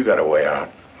 you got a way out.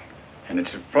 And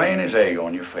it's as plain as egg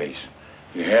on your face.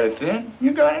 You had it then,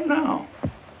 you got it now.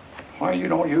 Why you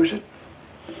don't use it?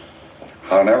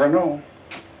 I'll never know.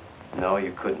 No,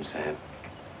 you couldn't, Sam.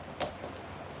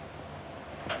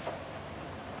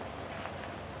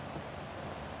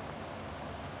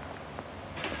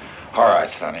 All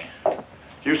right, Sonny.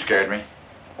 You scared me.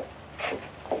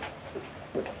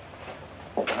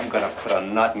 I'm gonna put a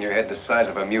knot in your head the size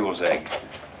of a mule's egg.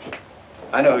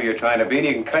 I know who you're trying to be, and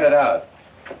you can cut it out.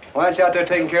 Why aren't you out there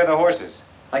taking care of the horses?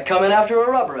 I come in after a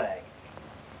rubber rag.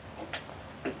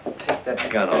 Take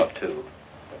that gun off, too.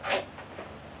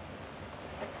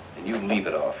 And you leave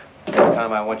it off. Next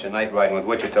time I want you night riding with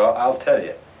Wichita, I'll tell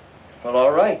you. Well,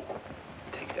 all right.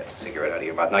 Take that cigarette out of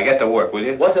your mouth. Now get to work, will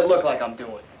you? What's it look like I'm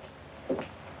doing?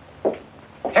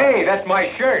 Hey, that's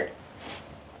my shirt.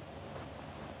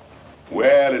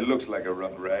 Well, it looks like a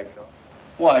rough rag, though.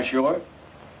 Why, sure.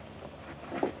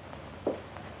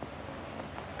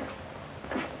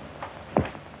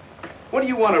 What do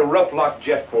you want to rough lock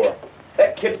Jeff for?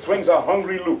 That kid swings a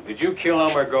hungry loop. Did you kill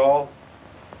Elmer Gall?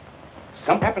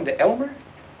 Something happened to Elmer?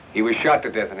 He was shot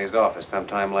to death in his office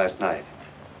sometime last night.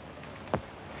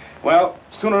 Well,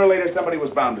 sooner or later, somebody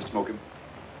was bound to smoke him.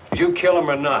 Did you kill him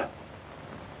or not?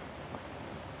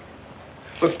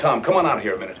 Look, Tom, come on out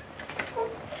here a minute.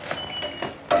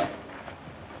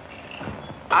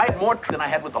 I had more than I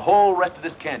had with the whole rest of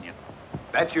this canyon.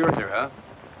 That's your answer, huh?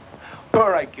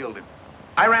 Sure, I killed him.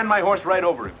 I ran my horse right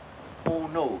over him. Oh,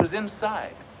 no, it was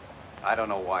inside. I don't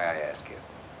know why I ask you.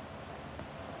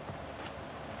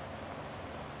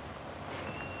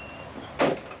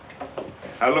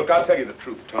 Now, look, I'll tell you the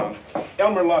truth, Tom.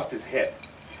 Elmer lost his head.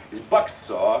 His buck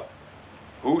saw.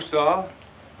 Who saw?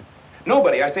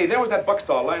 Nobody. I say, there was that buck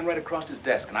saw lying right across his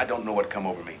desk, and I don't know what come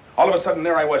over me. All of a sudden,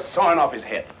 there I was, sawing off his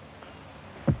head.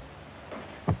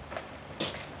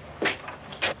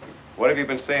 What have you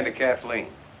been saying to Kathleen?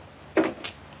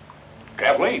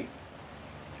 Kathleen?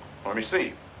 Let me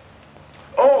see.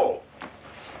 Oh!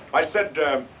 I said,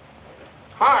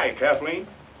 hi, Kathleen.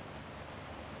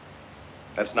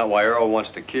 That's not why Earl wants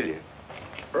to kill you.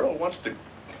 Earl wants to...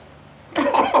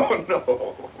 Oh,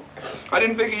 no. I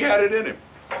didn't think he had it in him.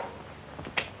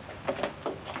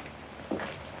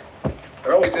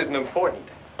 Earl, this isn't important.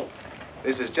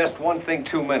 This is just one thing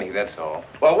too many, that's all.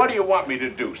 Well, what do you want me to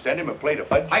do? Send him a plate of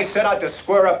fudge? I set out to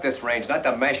square up this range, not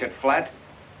to mash it flat.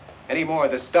 Any more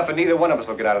of this stuff, and neither one of us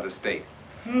will get out of the state.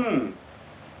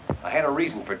 I had a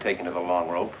reason for taking to the long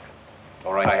rope.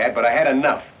 All right, I had, but I had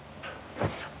enough.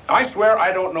 I swear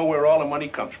I don't know where all the money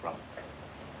comes from.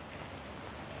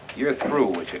 You're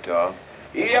through, Wichita.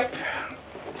 Yep.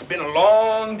 It's been a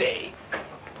long day.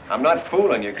 I'm not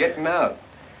fooling you. Getting out.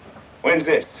 When's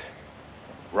this?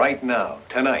 Right now.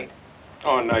 Tonight.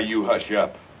 Oh, now you hush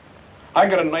up. I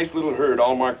got a nice little herd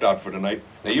all marked out for tonight.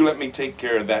 Now you let me take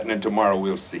care of that, and then tomorrow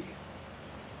we'll see.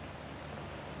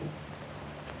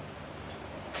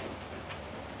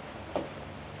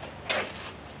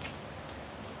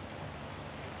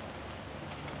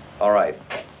 All right.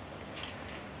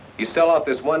 You sell out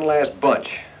this one last bunch.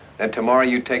 Then tomorrow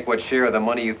you take what share of the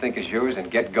money you think is yours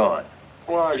and get gone.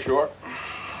 Why, sure.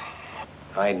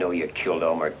 I know you killed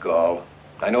Elmer Gall.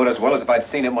 I know it as well as if I'd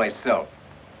seen it myself.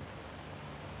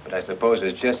 But I suppose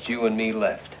there's just you and me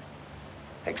left.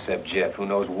 Except Jeff, who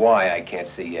knows why I can't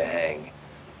see you hang.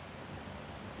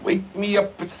 Wake me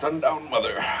up at sundown,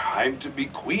 Mother. I'm to be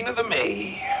Queen of the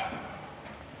May.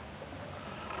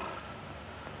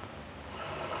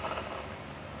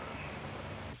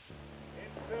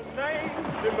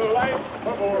 In the life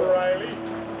of O'Reilly.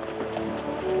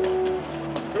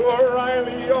 To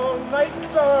O'Reilly, all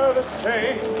nights are the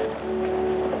same.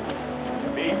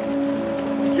 Me,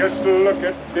 just look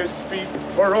at this beat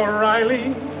for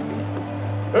O'Reilly.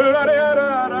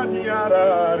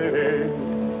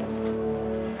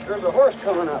 There's a horse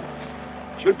coming up.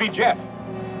 Should be Jeff.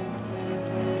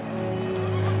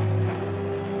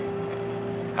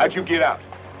 How'd you get out?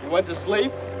 You went to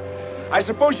sleep? I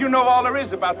suppose you know all there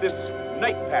is about this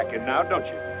night packing now, don't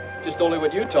you? Just only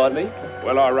what you taught me.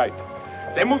 Well, all right.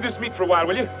 Say, move this meat for a while,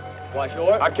 will you? Why,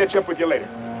 sure. I'll catch up with you later.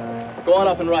 Go on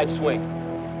up and ride swing.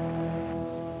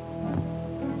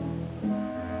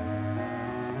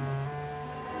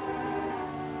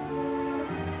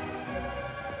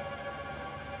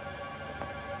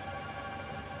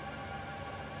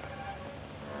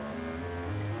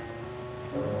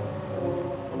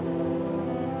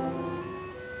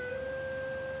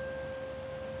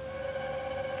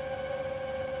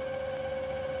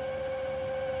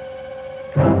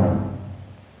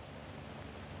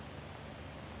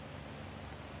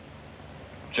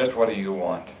 Just what do you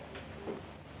want?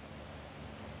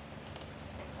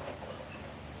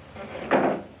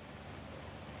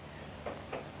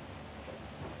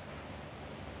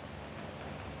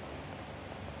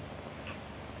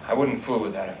 I wouldn't fool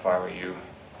with that if I were you.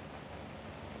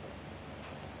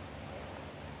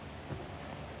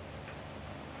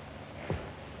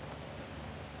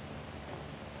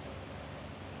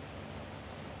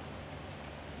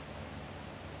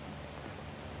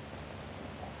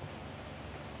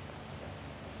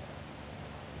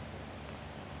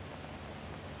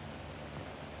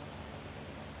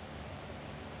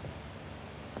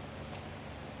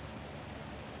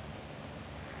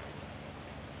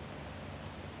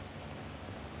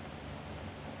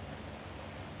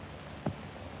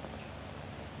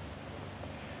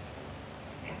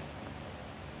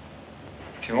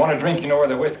 If you want a drink, you know where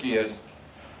the whiskey is.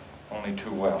 Only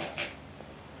too well.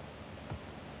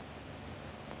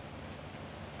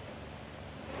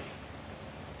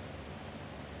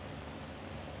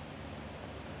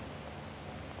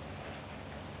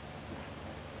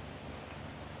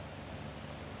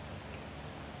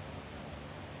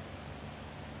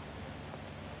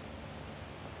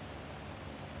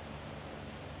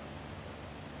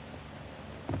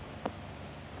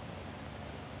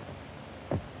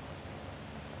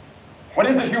 What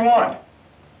is it you want?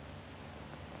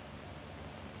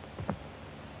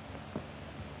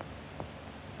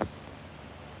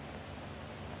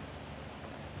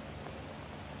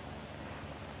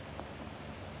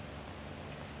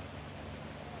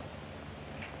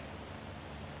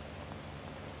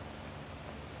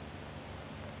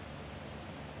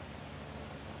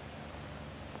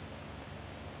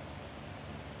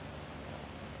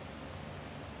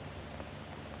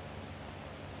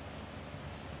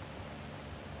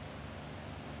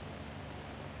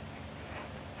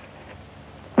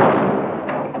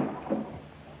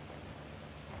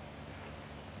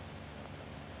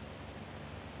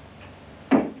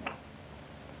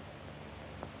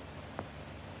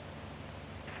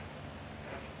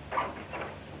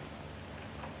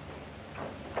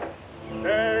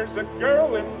 the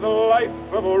girl in the life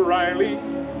of O'Reilly.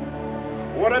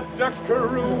 What a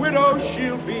duckaroo widow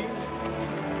she'll be.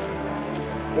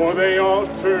 For they all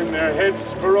turn their heads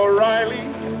for O'Reilly.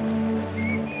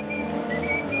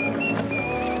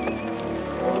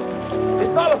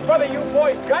 Is all the further you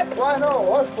boys got? Why,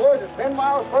 no. Us boys are 10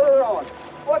 miles further on.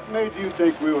 What made you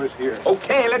think we was here?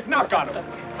 Okay, let's knock on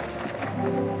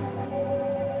them.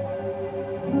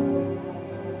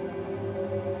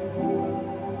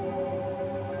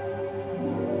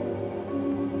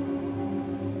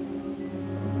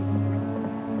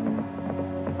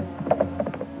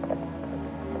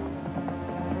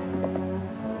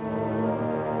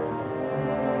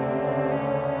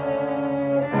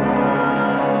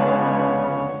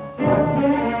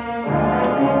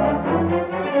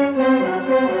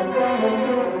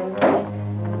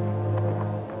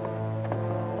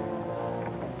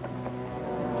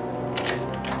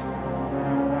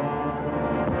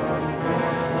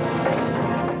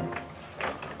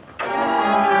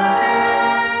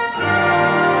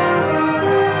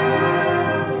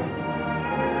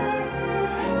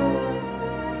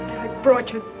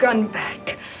 Brought your gun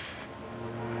back.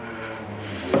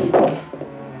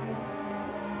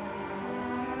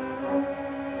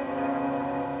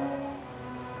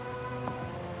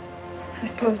 I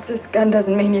suppose this gun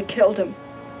doesn't mean you killed him,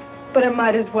 but it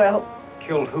might as well.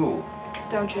 Killed who?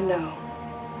 Don't you know?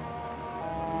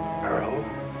 Earl?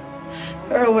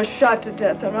 Earl was shot to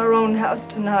death in our own house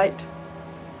tonight.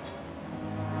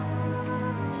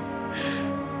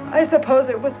 I suppose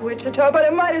it was Wichita, but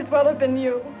it might as well have been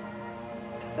you.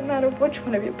 No matter which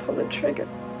one of you pulled the trigger.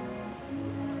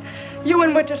 You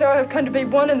and Wichita have come to be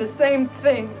one and the same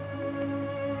thing.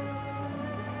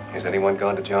 Has anyone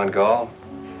gone to John Gall?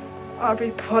 I'll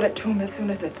report it to him as soon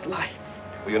as it's light.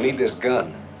 Well, you'll need this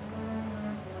gun.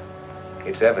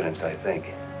 It's evidence, I think.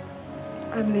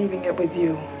 I'm leaving it with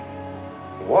you.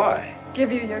 Why?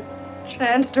 Give you your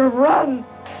chance to run.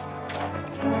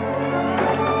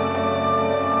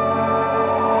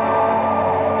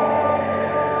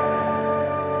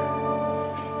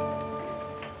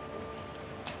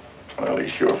 Well, he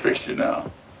sure fixed you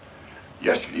now.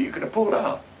 Yesterday, you could have pulled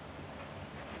out.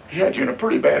 He had you in a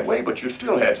pretty bad way, but you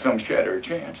still had some shatter of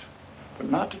chance.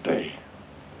 But not today.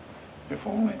 If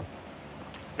only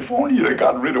you'd have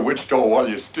gotten rid of Wichita while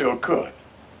you still could.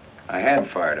 I had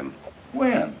fired him.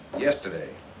 When? Yesterday.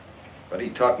 But he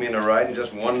talked me into riding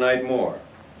just one night more.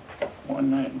 One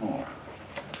night more.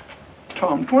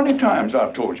 Tom, 20 times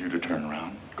I've told you to turn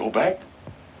around. Go back.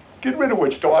 Get rid of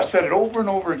Wichita. I said it over and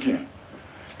over again.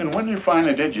 And when you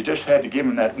finally did, you just had to give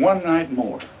him that one night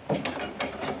more.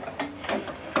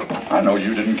 I know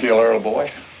you didn't kill Earl,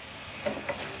 boy.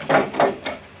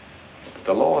 But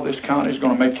the law of this county is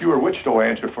going to make you or Wichita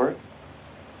answer for it.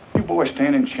 You boys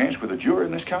stand in chance with a jury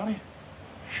in this county?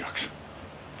 Shucks.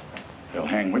 They'll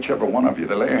hang whichever one of you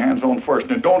they lay their hands on first,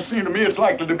 and it don't seem to me it's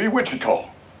likely to be Wichita.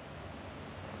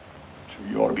 So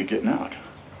you ought to be getting out.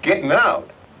 Getting out?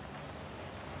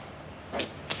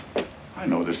 I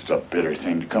know this is a bitter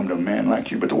thing to come to a man like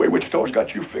you, but the way Wichita's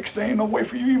got you fixed, there ain't no way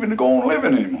for you even to go on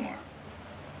living anymore.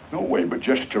 No way but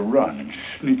just to run and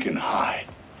sneak and hide.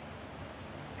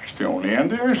 It's the only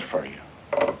end there is for you.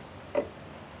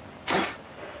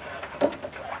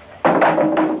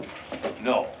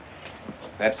 No,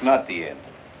 that's not the end.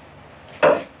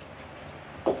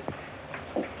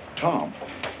 Tom,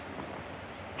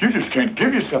 you just can't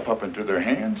give yourself up into their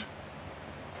hands.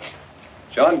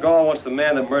 John Gall wants the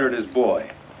man that murdered his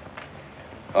boy.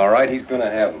 All right, he's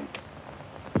gonna have him.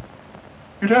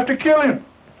 You'd have to kill him.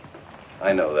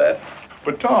 I know that.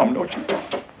 But Tom, don't you...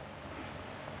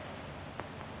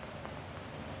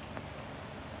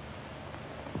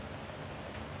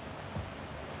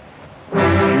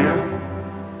 Here,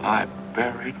 I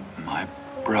buried my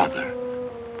brother,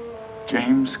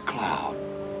 James Cloud,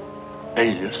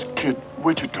 alias Kid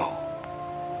Wichita.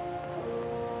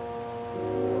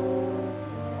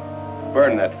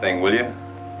 Burn that thing, will you?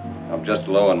 I'm just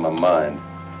low on my mind.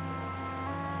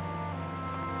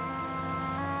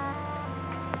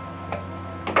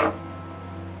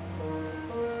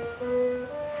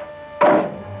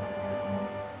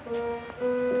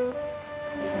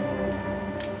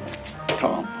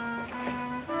 Tom,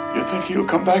 you think he'll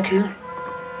come back here?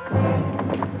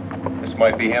 This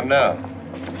might be him now.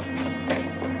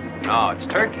 No, it's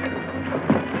Turkey.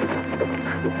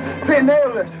 They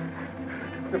nailed it.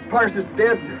 The parson's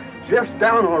dead. Jeff's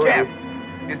down already.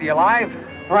 Jeff? Is he alive?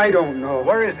 I don't know.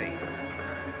 Where is he?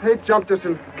 They jumped us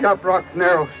in Cap Rock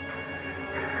Narrows.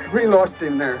 We lost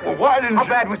him there. Well, why didn't How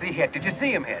bad was he hit? Did you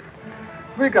see him hit?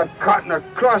 We got caught in a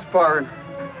crossbar, and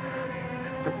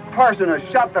the parson had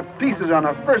shot the pieces on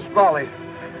the first volley.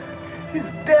 He's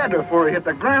dead before he hit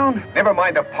the ground. Never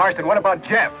mind the parson. What about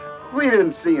Jeff? We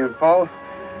didn't see him fall.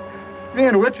 Me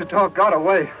and Wichita got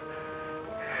away.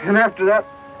 And after that,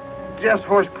 Jeff's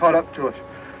horse caught up to us.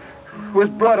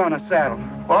 With blood on a saddle.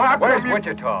 Well, where's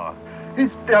Wichita?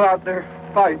 He's still out there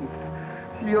fighting.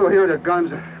 You'll hear the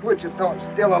guns. Wichita's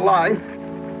still alive.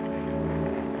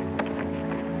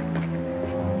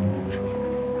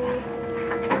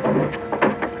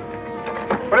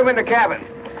 Put him in the cabin.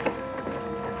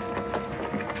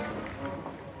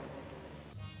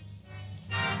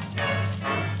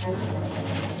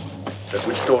 That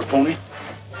Wichita's pony?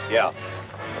 Yeah.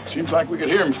 Seems like we could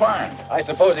hear him firing. I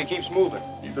suppose he keeps moving.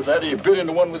 Either that or he bit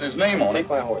into one with his name on it. Take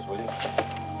my horse, will you?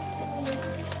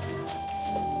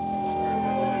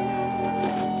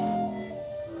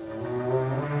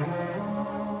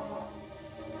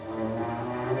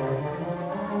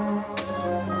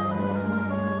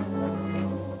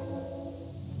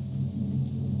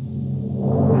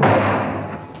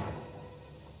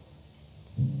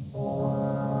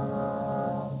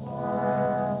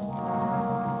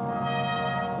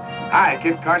 Hi,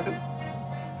 Kid Carson.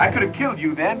 I could have killed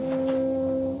you then.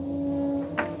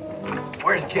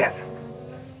 Where's Jeff?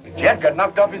 Jeff got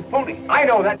knocked off his pony. I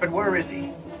know that, but where is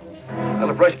he? Well,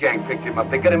 the brush gang picked him up.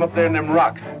 They got him up there in them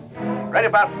rocks. Right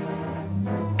about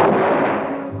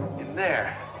in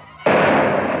there.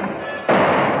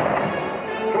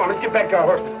 Come on, let's get back to our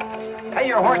horses. Hey,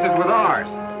 your horse is with ours.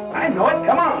 I know it.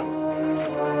 Come on.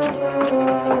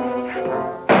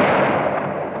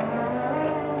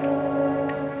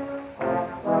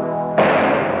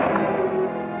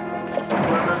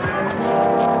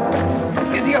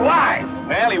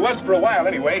 Well, he was for a while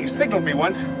anyway. He signaled me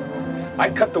once. I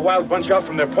cut the wild bunch off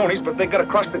from their ponies, but they got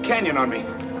across the canyon on me.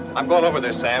 I'm going over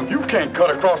there, Sam. You can't cut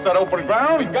across that open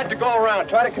ground. We've got to go around.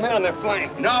 Try to come in on their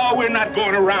flank. No, we're not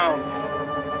going around.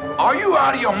 Are you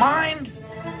out of your mind?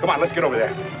 Come on, let's get over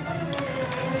there.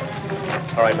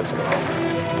 All right, let's go.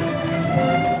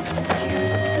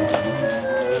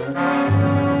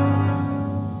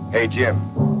 Hey, Jim.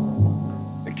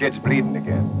 The kid's bleeding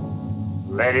again.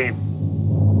 Let him.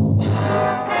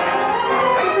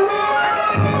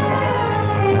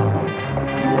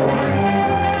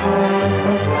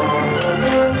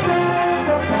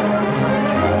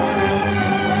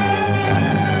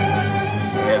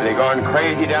 Have they gone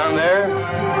crazy down there?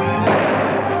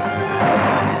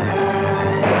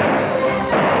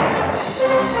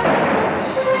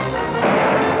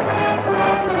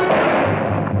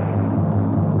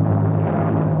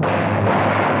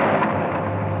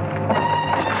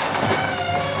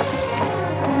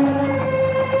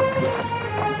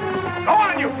 Go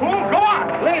on, you fool. Go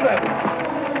on. Leave him.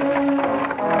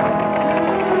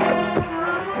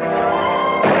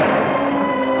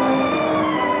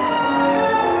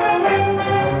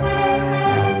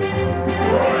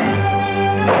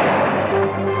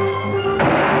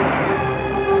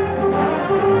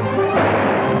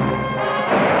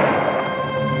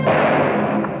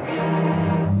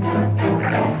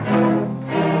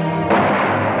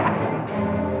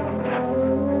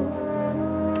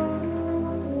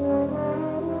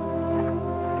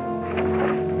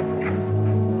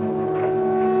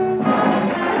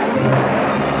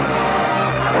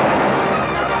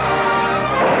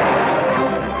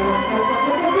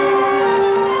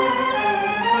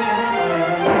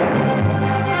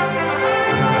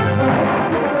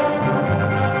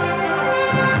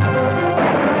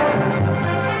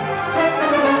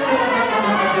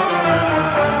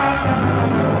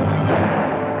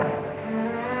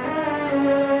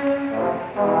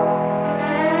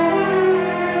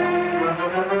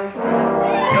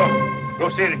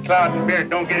 See that Cloud and Beard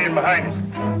don't get in behind us.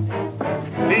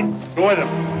 Pete, go with them.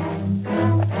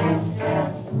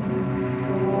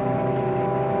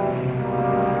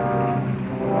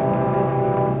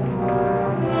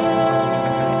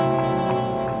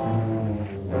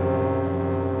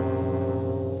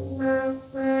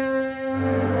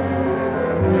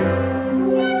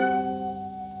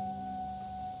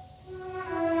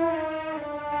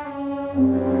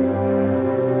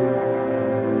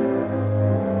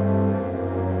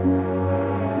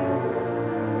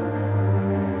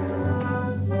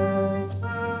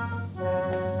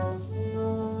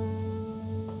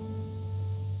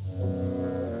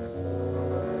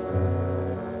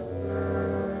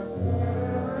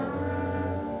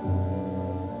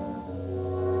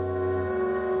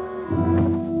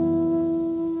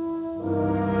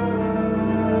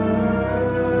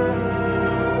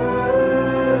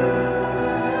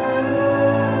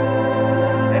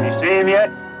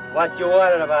 What you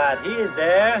worried about? He's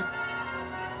there.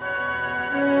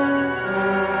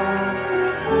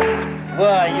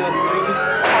 Why, you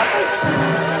three?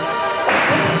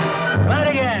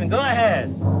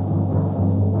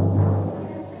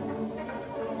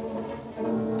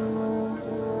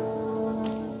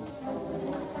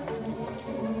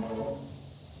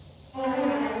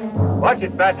 Watch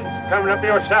it, Batson. Coming up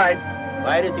your side.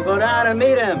 Why did you go down and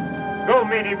meet him? Go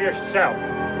meet him yourself.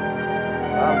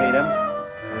 I'll meet him.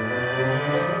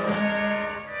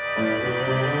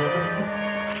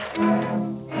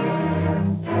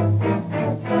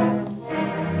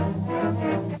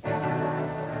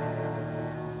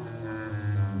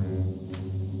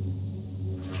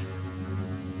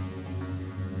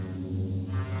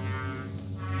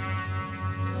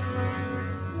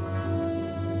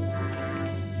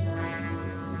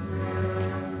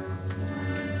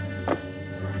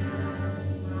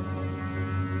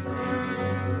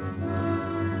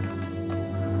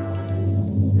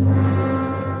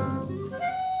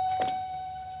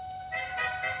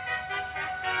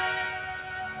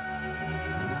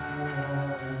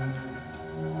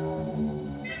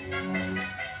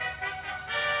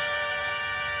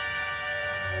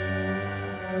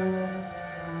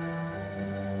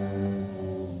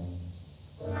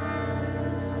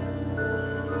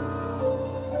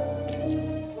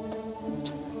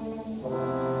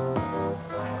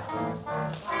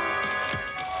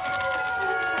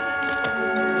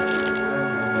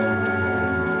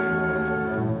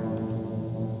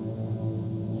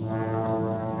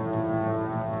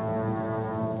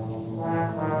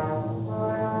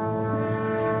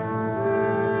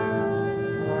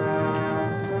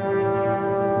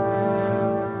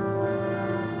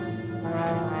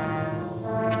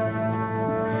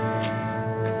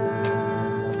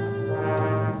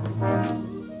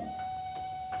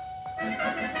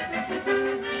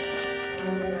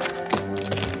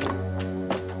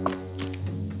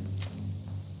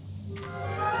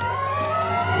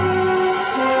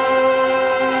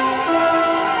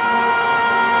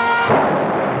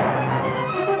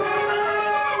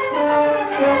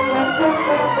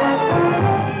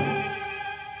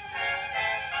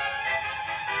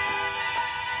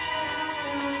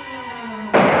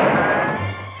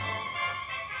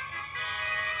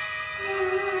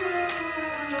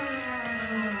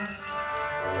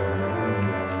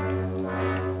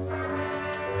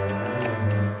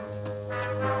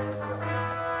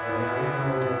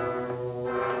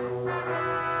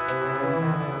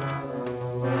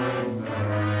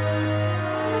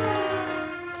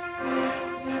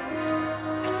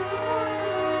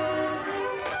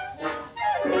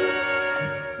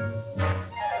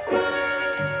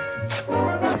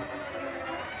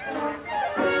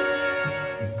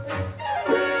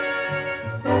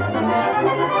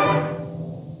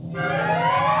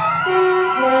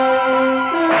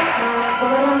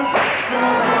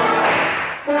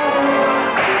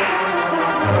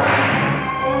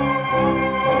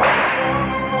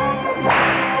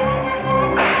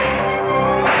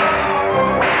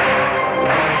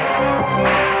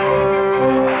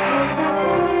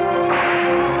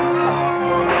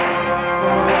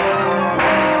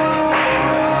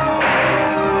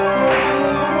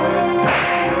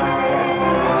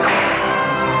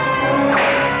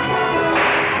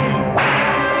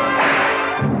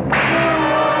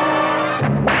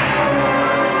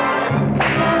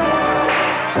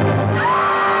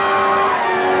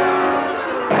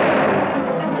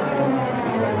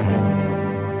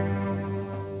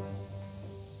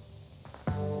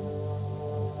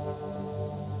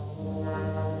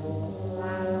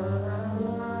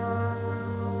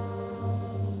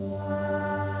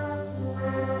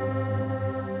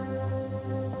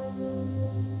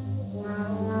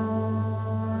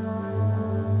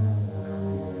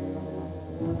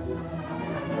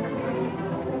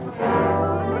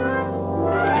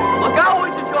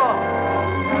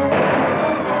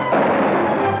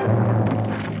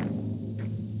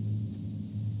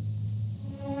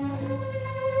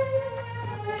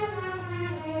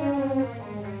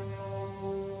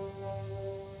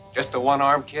 Just a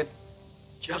one-arm kid?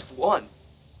 Just one.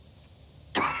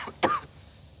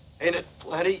 Ain't it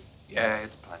plenty? Yeah,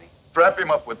 it's plenty. Strap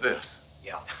him up with this.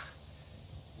 Yeah.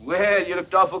 Well, you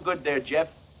looked awful good there, Jeff.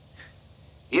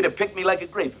 He'd have picked me like a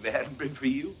grape if it hadn't been for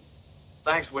you.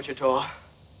 Thanks, Wichita.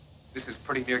 This is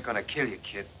pretty near gonna kill you,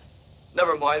 kid.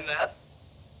 Never mind that.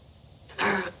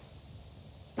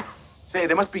 Say,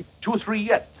 there must be 2 or 3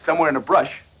 yet, somewhere in the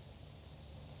brush.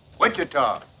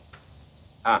 Wichita.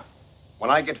 Huh? When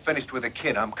I get finished with the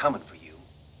kid, I'm coming for you.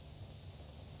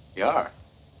 You are?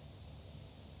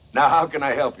 Now, how can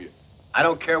I help you? I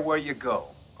don't care where you go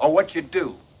or what you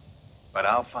do, but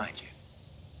I'll find you.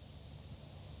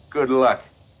 Good luck.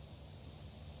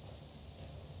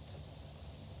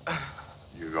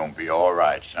 You're gonna be all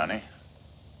right, Sonny.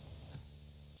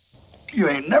 You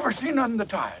ain't never seen nothing to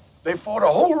tie it. They fought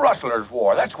a whole rustlers'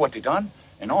 war, that's what they done.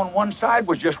 And on one side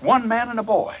was just one man and a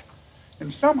boy.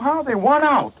 And somehow they won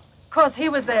out. Of course, he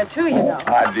was there, too, you know.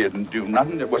 I didn't do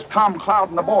nothing. It was Tom Cloud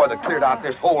and the boy that cleared out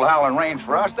this whole howling range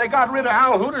for us. They got rid of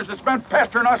Hal Hooters that's been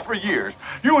pestering us for years.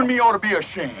 You and me ought to be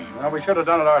ashamed. Well, we should have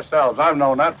done it ourselves. I've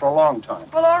known that for a long time.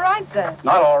 Well, all right, then.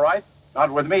 Not all right.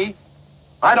 Not with me.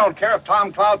 I don't care if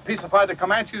Tom Cloud peacified the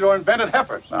Comanches or invented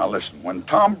heifers. Now, listen, when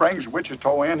Tom brings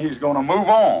Wichita in, he's going to move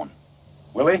on.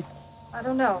 Will he? I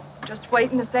don't know. Just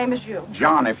waiting the same as you.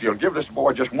 John, if you'll give this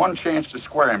boy just one chance to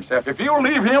square himself, if you'll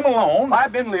leave him alone...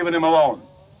 I've been leaving him alone.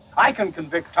 I can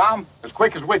convict Tom as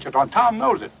quick as Wichita, and Tom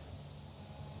knows it.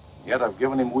 Yet I've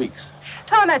given him weeks.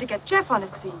 Tom had to get Jeff on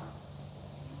his feet.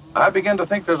 I begin to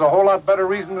think there's a whole lot better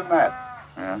reason than that.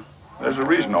 Yeah, there's a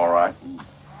reason, all right.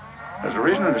 There's a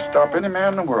reason to stop any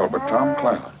man in the world but Tom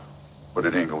Cloud. But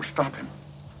it ain't gonna stop him.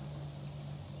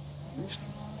 At least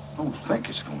I don't think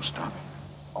it's gonna stop him.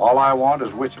 All I want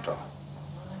is Wichita.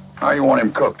 How you want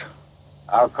him cooked?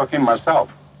 I'll cook him myself.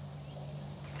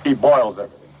 He boils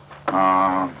everything.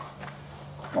 Come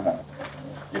on.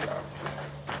 Get out.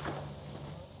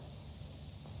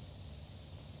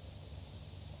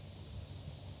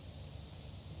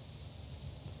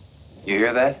 You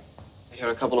hear that? I hear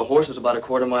a couple of horses about a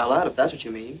quarter mile out, if that's what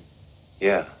you mean.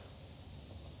 Yeah.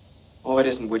 Oh, it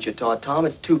isn't Wichita, Tom.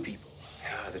 It's two people.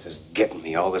 God, this is getting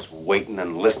me, all this waiting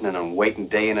and listening and waiting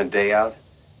day in and day out.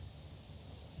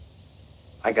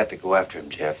 I got to go after him,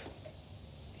 Jeff.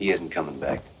 He isn't coming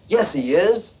back. Yes, he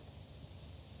is.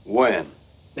 When?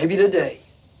 Maybe today.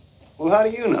 Well, how do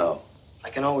you know? I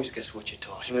can always guess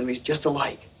Wichita. Him and me's just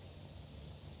alike.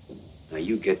 Now,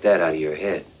 you get that out of your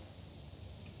head.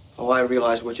 Oh, I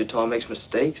realize Wichita makes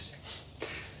mistakes.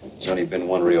 There's only been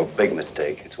one real big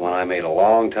mistake. It's one I made a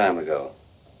long time ago.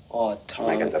 Oh, Tom.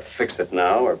 I got to fix it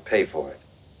now or pay for it.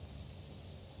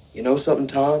 You know something,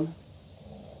 Tom?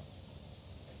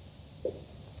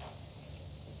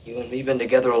 You and me been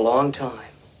together a long time.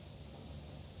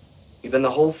 We've been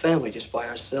the whole family just by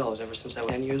ourselves ever since I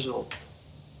was 10 years old.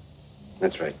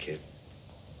 That's right, kid.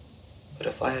 But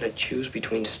if I had to choose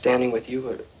between standing with you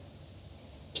or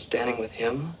standing with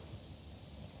him...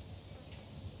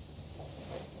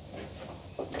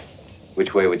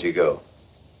 Which way would you go?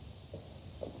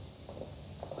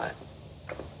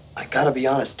 I gotta be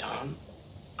honest, Tom.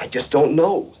 I just don't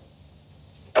know.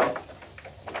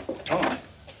 Tom,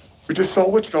 we just saw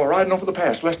Wichita riding over the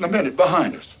pass less than a minute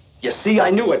behind us. You see,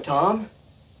 I knew it, Tom.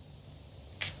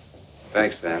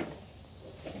 Thanks, Sam.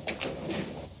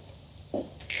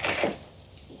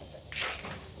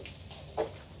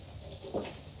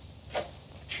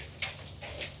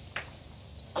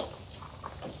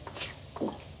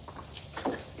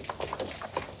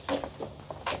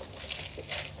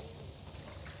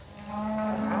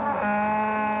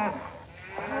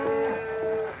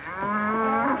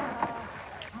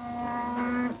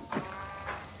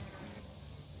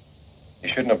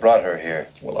 Shouldn't have brought her here.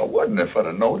 Well, I wouldn't if I'd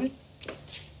have known it.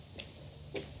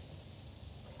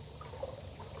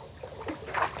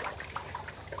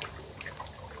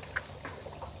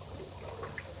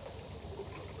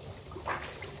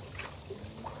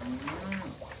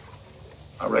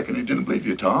 I reckon he didn't believe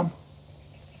you, Tom.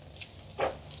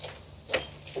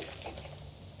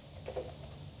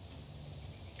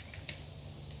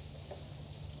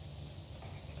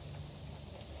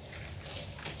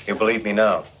 You believe me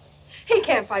now? He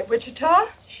can't fight Wichita.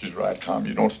 She's right, Tom.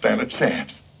 You don't stand a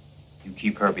chance. You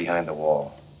keep her behind the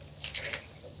wall.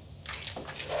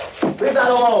 Leave that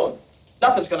alone.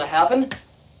 Nothing's gonna happen.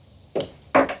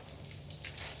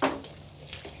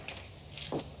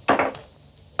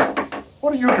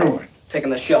 What are you doing? Taking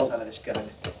the shells out of this gun.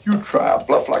 You try a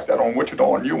bluff like that on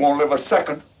Wichita and you won't live a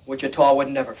second. Wichita would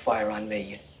never fire on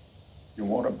me. You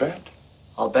want to bet?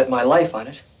 I'll bet my life on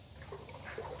it.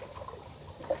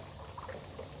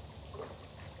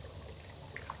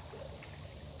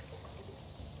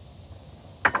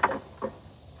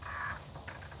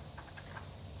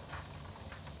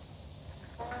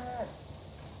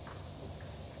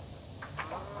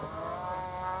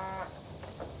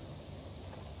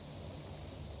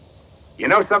 You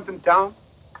know something, Tom?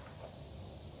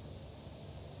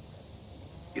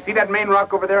 You see that main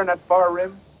rock over there on that far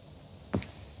rim?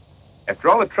 After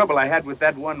all the trouble I had with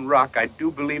that one rock, I do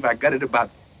believe I got it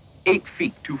about 8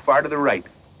 feet too far to the right.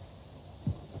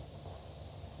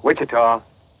 Wichita.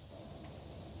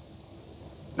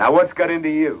 Now what's got into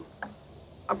you?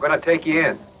 I'm going to take you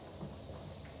in.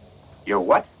 You're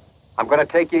what? I'm going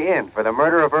to take you in for the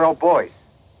murder of Earl Boyce.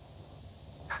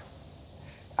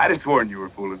 I'd have sworn you were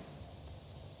fooling.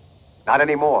 Not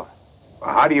anymore. Well,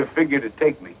 how do you figure to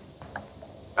take me?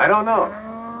 I don't know.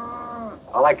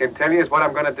 All I can tell you is what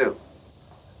I'm going to do.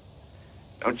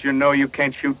 Don't you know you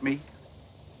can't shoot me?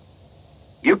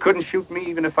 You couldn't shoot me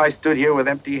even if I stood here with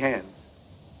empty hands.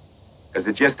 Because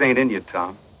it just ain't in you,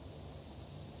 Tom.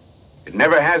 It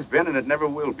never has been and it never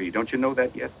will be. Don't you know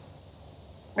that yet?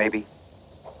 Maybe.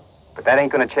 But that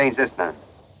ain't gonna change this none.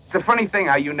 It's a funny thing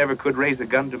how you never could raise a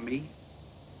gun to me.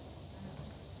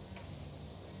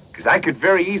 Because I could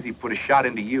very easy put a shot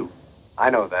into you. I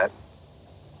know that.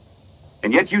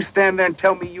 And yet you stand there and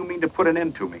tell me you mean to put an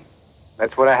end to me.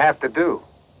 That's what I have to do.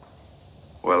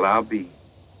 Well, I'll be.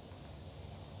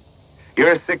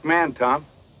 You're a sick man, Tom.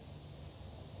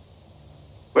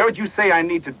 Where would you say I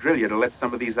need to drill you to let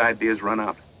some of these ideas run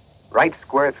out? Right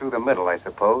square through the middle, I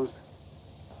suppose.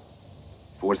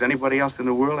 If it was anybody else in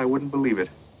the world, I wouldn't believe it.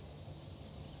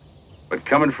 But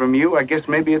coming from you, I guess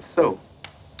maybe it's so.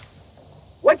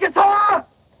 Wichita!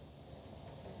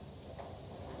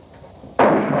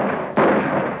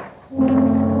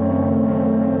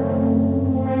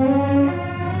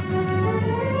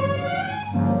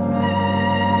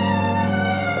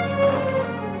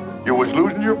 You was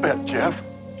losing your bet, Jeff.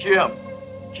 Jim!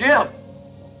 Jim!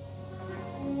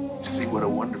 See what a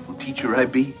wonderful teacher I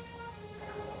be?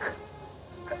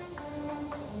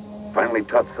 Finally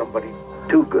taught somebody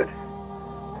too good.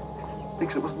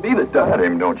 Thinks it was me that died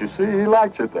him, don't you see? He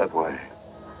likes it that way.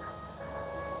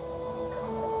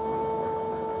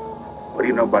 What do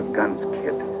you know about guns,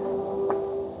 kid?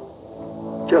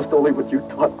 Just only what you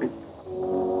taught me.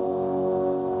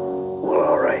 Well,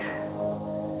 all right.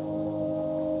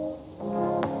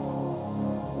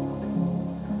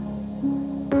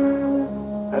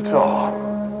 That's all.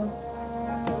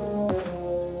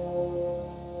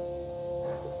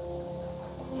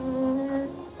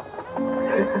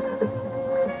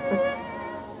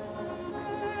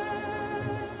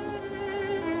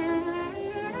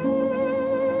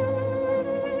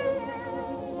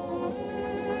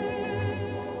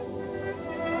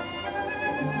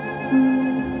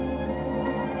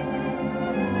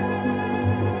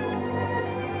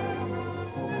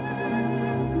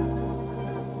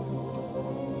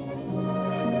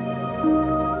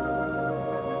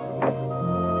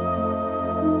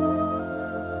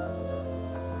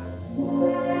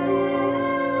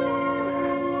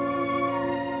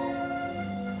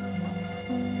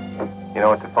 You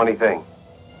know, it's a funny thing.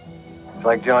 It's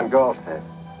like John Gall said.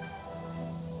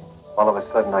 All of a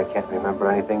sudden, I can't remember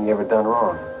anything you ever done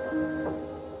wrong.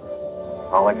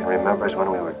 All I can remember is when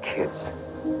we were kids.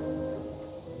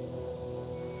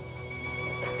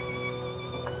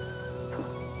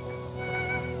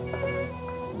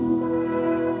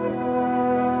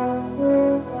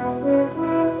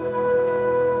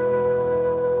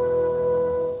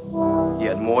 He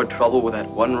had more trouble with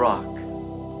that one rock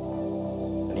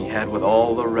than he had with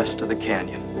all the rest of the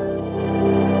canyon.